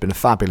today. It's been a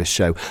fabulous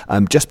show.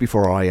 Just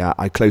before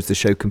I close the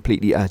show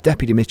completely,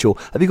 Deputy Mitchell,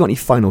 have you got any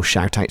final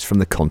shout-outs from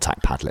the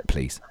Contact Padlet,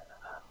 please?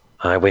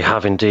 We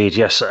have indeed,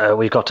 yes.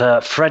 We've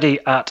got Freddie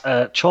at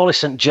Chorley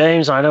St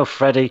James. I know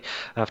Freddie.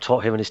 I've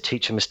taught him and his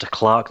teacher, Mr.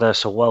 Clark, there,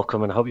 so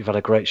welcome, and I hope you've had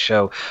a great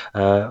show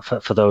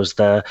for those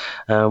there.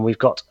 We've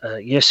got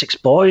Year 6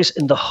 boys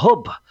in the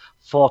Hub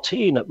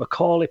 14 at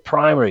Macaulay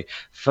Primary.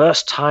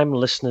 First-time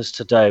listeners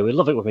today. We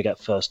love it when we get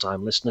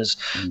first-time listeners.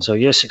 So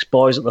Year 6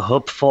 boys at the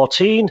Hub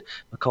 14,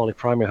 Macaulay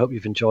Primary. I hope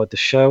you've enjoyed the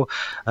show.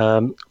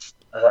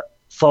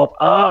 Thorpe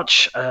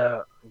Arch,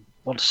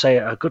 want to say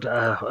a good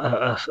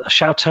a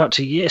shout out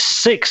to Year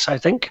 6, I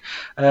think,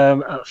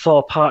 at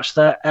Thorpe Arch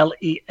there,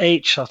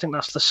 LEH, I think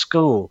that's the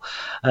school.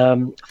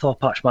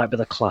 Thorpe Arch might be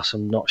the class,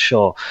 I'm not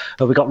sure.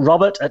 We got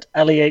Robert at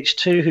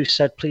LEH2 who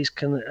said, please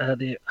can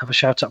they have a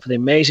shout out for the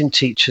amazing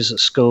teachers at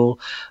school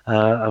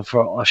and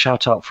for a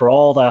shout out for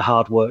all their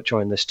hard work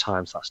during this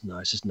time. So that's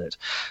nice, isn't it?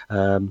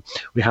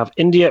 We have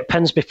India at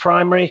Pensby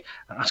Primary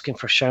asking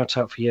for a shout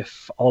out for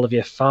all of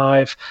Year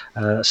 5,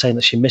 saying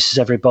that she misses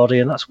everybody,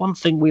 and that's one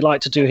thing we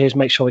like to do here, is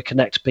make sure we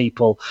connect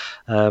people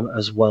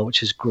as well,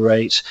 which is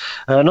great.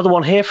 Another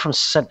one here from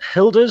St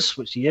Hilda's,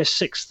 which is Year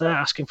 6 there,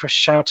 asking for a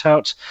shout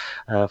out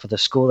for the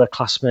school, their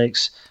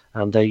classmates,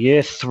 and their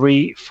Year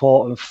 3,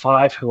 4 and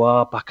 5 who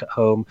are back at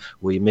home.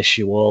 We miss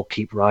you all.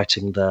 Keep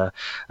writing there.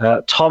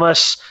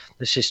 Thomas,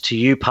 this is to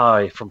you,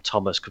 Pi, from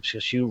Thomas,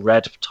 because you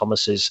read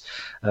Thomas's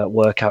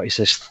workout. He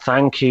says,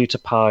 thank you to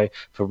Pi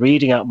for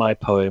reading out my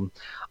poem.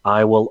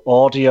 I will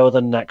audio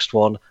the next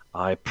one,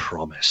 I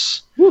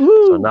promise.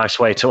 Woo-hoo. So a nice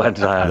way to end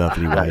there.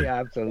 Lovely way. Yeah,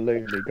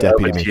 absolutely.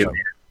 Deputy Mitchell.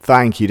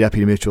 Thank you,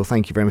 Deputy Mitchell.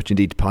 Thank you very much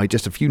indeed, Pi.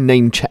 Just a few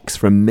name checks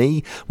from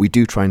me. We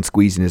do try and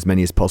squeeze in as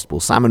many as possible.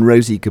 Sam and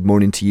Rosie, good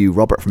morning to you.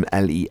 Robert from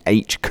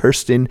LEH.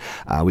 Kirsten.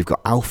 We've got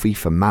Alfie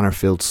from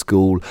Manorfield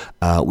School.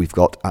 We've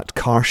got at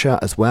Karsha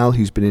as well,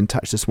 who's been in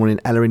touch this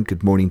morning. Ellerin,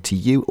 good morning to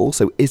you.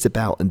 Also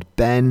Isabel and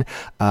Ben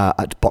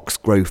at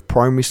Boxgrove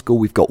Primary School.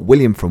 We've got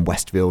William from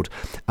Westfield.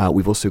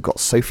 We've also got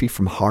Sophie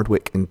from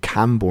Hardwick and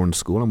Camborne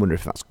School. I wonder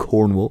if that's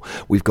Cornwall.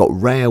 We've got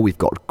Rhea. We've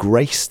got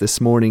Grace this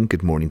morning.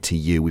 Good morning to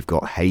you. We've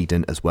got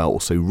Hayden as well.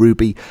 Also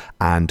Ruby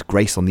and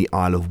Grace on the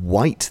Isle of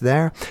Wight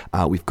there.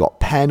 We've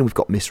got Penn. We've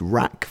got Miss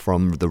Rack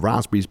from the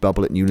Raspberries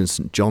Bubble at Newland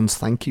St John's.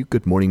 Thank you.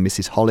 Good morning,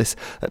 Mrs Hollis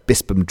at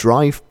Bispam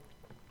Drive.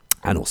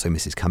 And also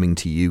Mrs. Cumming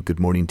to you. Good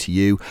morning to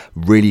you.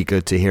 Really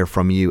good to hear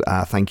from you.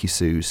 Thank you,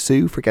 Sue.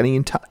 Sue, for getting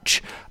in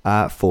touch.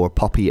 For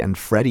Poppy and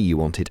Freddie, you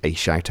wanted a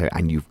shout out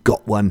and you've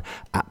got one.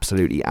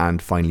 Absolutely.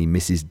 And finally,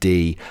 Mrs.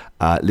 D.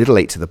 Little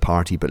late to the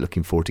party, but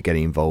looking forward to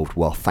getting involved.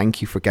 Well,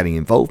 thank you for getting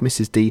involved,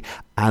 Mrs. D,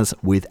 as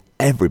with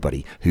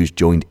everybody who's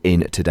joined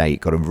in today.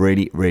 Got a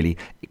really, really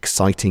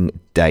exciting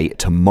day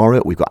tomorrow.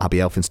 We've got Abby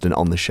Elphinston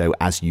on the show,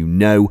 as you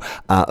know,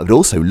 but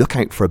also look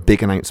out for a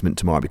big announcement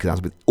tomorrow, because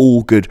as with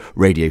all good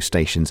radio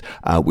stations,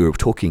 we were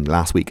talking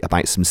last week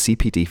about some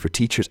CPD for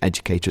teachers,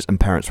 educators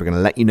and parents. We're going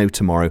to let you know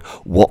tomorrow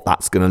what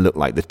that's going to look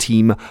like. The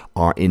team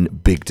are in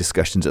big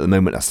discussions at the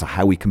moment as to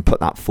how we can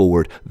put that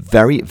forward.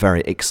 Very,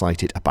 very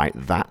excited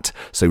about that.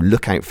 So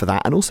look out for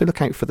that, and also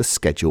look out for the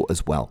schedule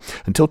as well.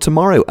 Until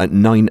tomorrow at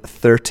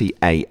 9:30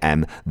 a.m.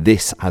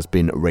 This has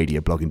been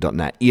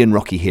RadioBlogging.net. Ian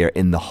Rocky here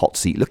in the hot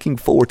seat. Looking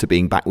forward to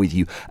being back with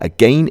you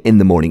again in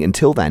the morning.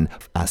 Until then,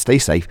 stay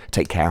safe,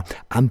 take care,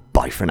 and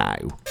bye for now.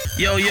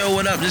 Yo,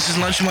 what up? This is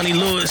Lunch Money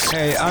Lewis.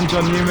 Hey, I'm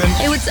John Newman.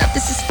 Hey, what's up?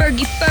 This is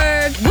Fergie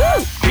Ferg.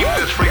 Woo! Keep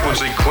this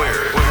frequency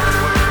clear.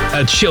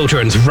 A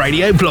children's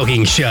radio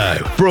blogging show,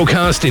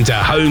 broadcast into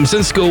homes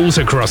and schools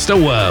across the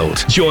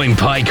world. Join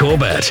Pi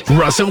Corbett,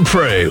 Russell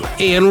Prue,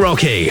 Ian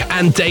Rocky,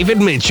 and David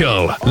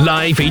Mitchell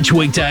live each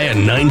weekday at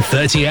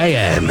 9:30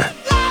 a.m.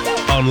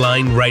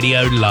 Online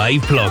radio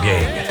live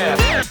blogging.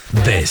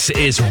 This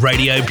is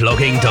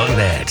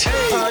RadioBlogging.net.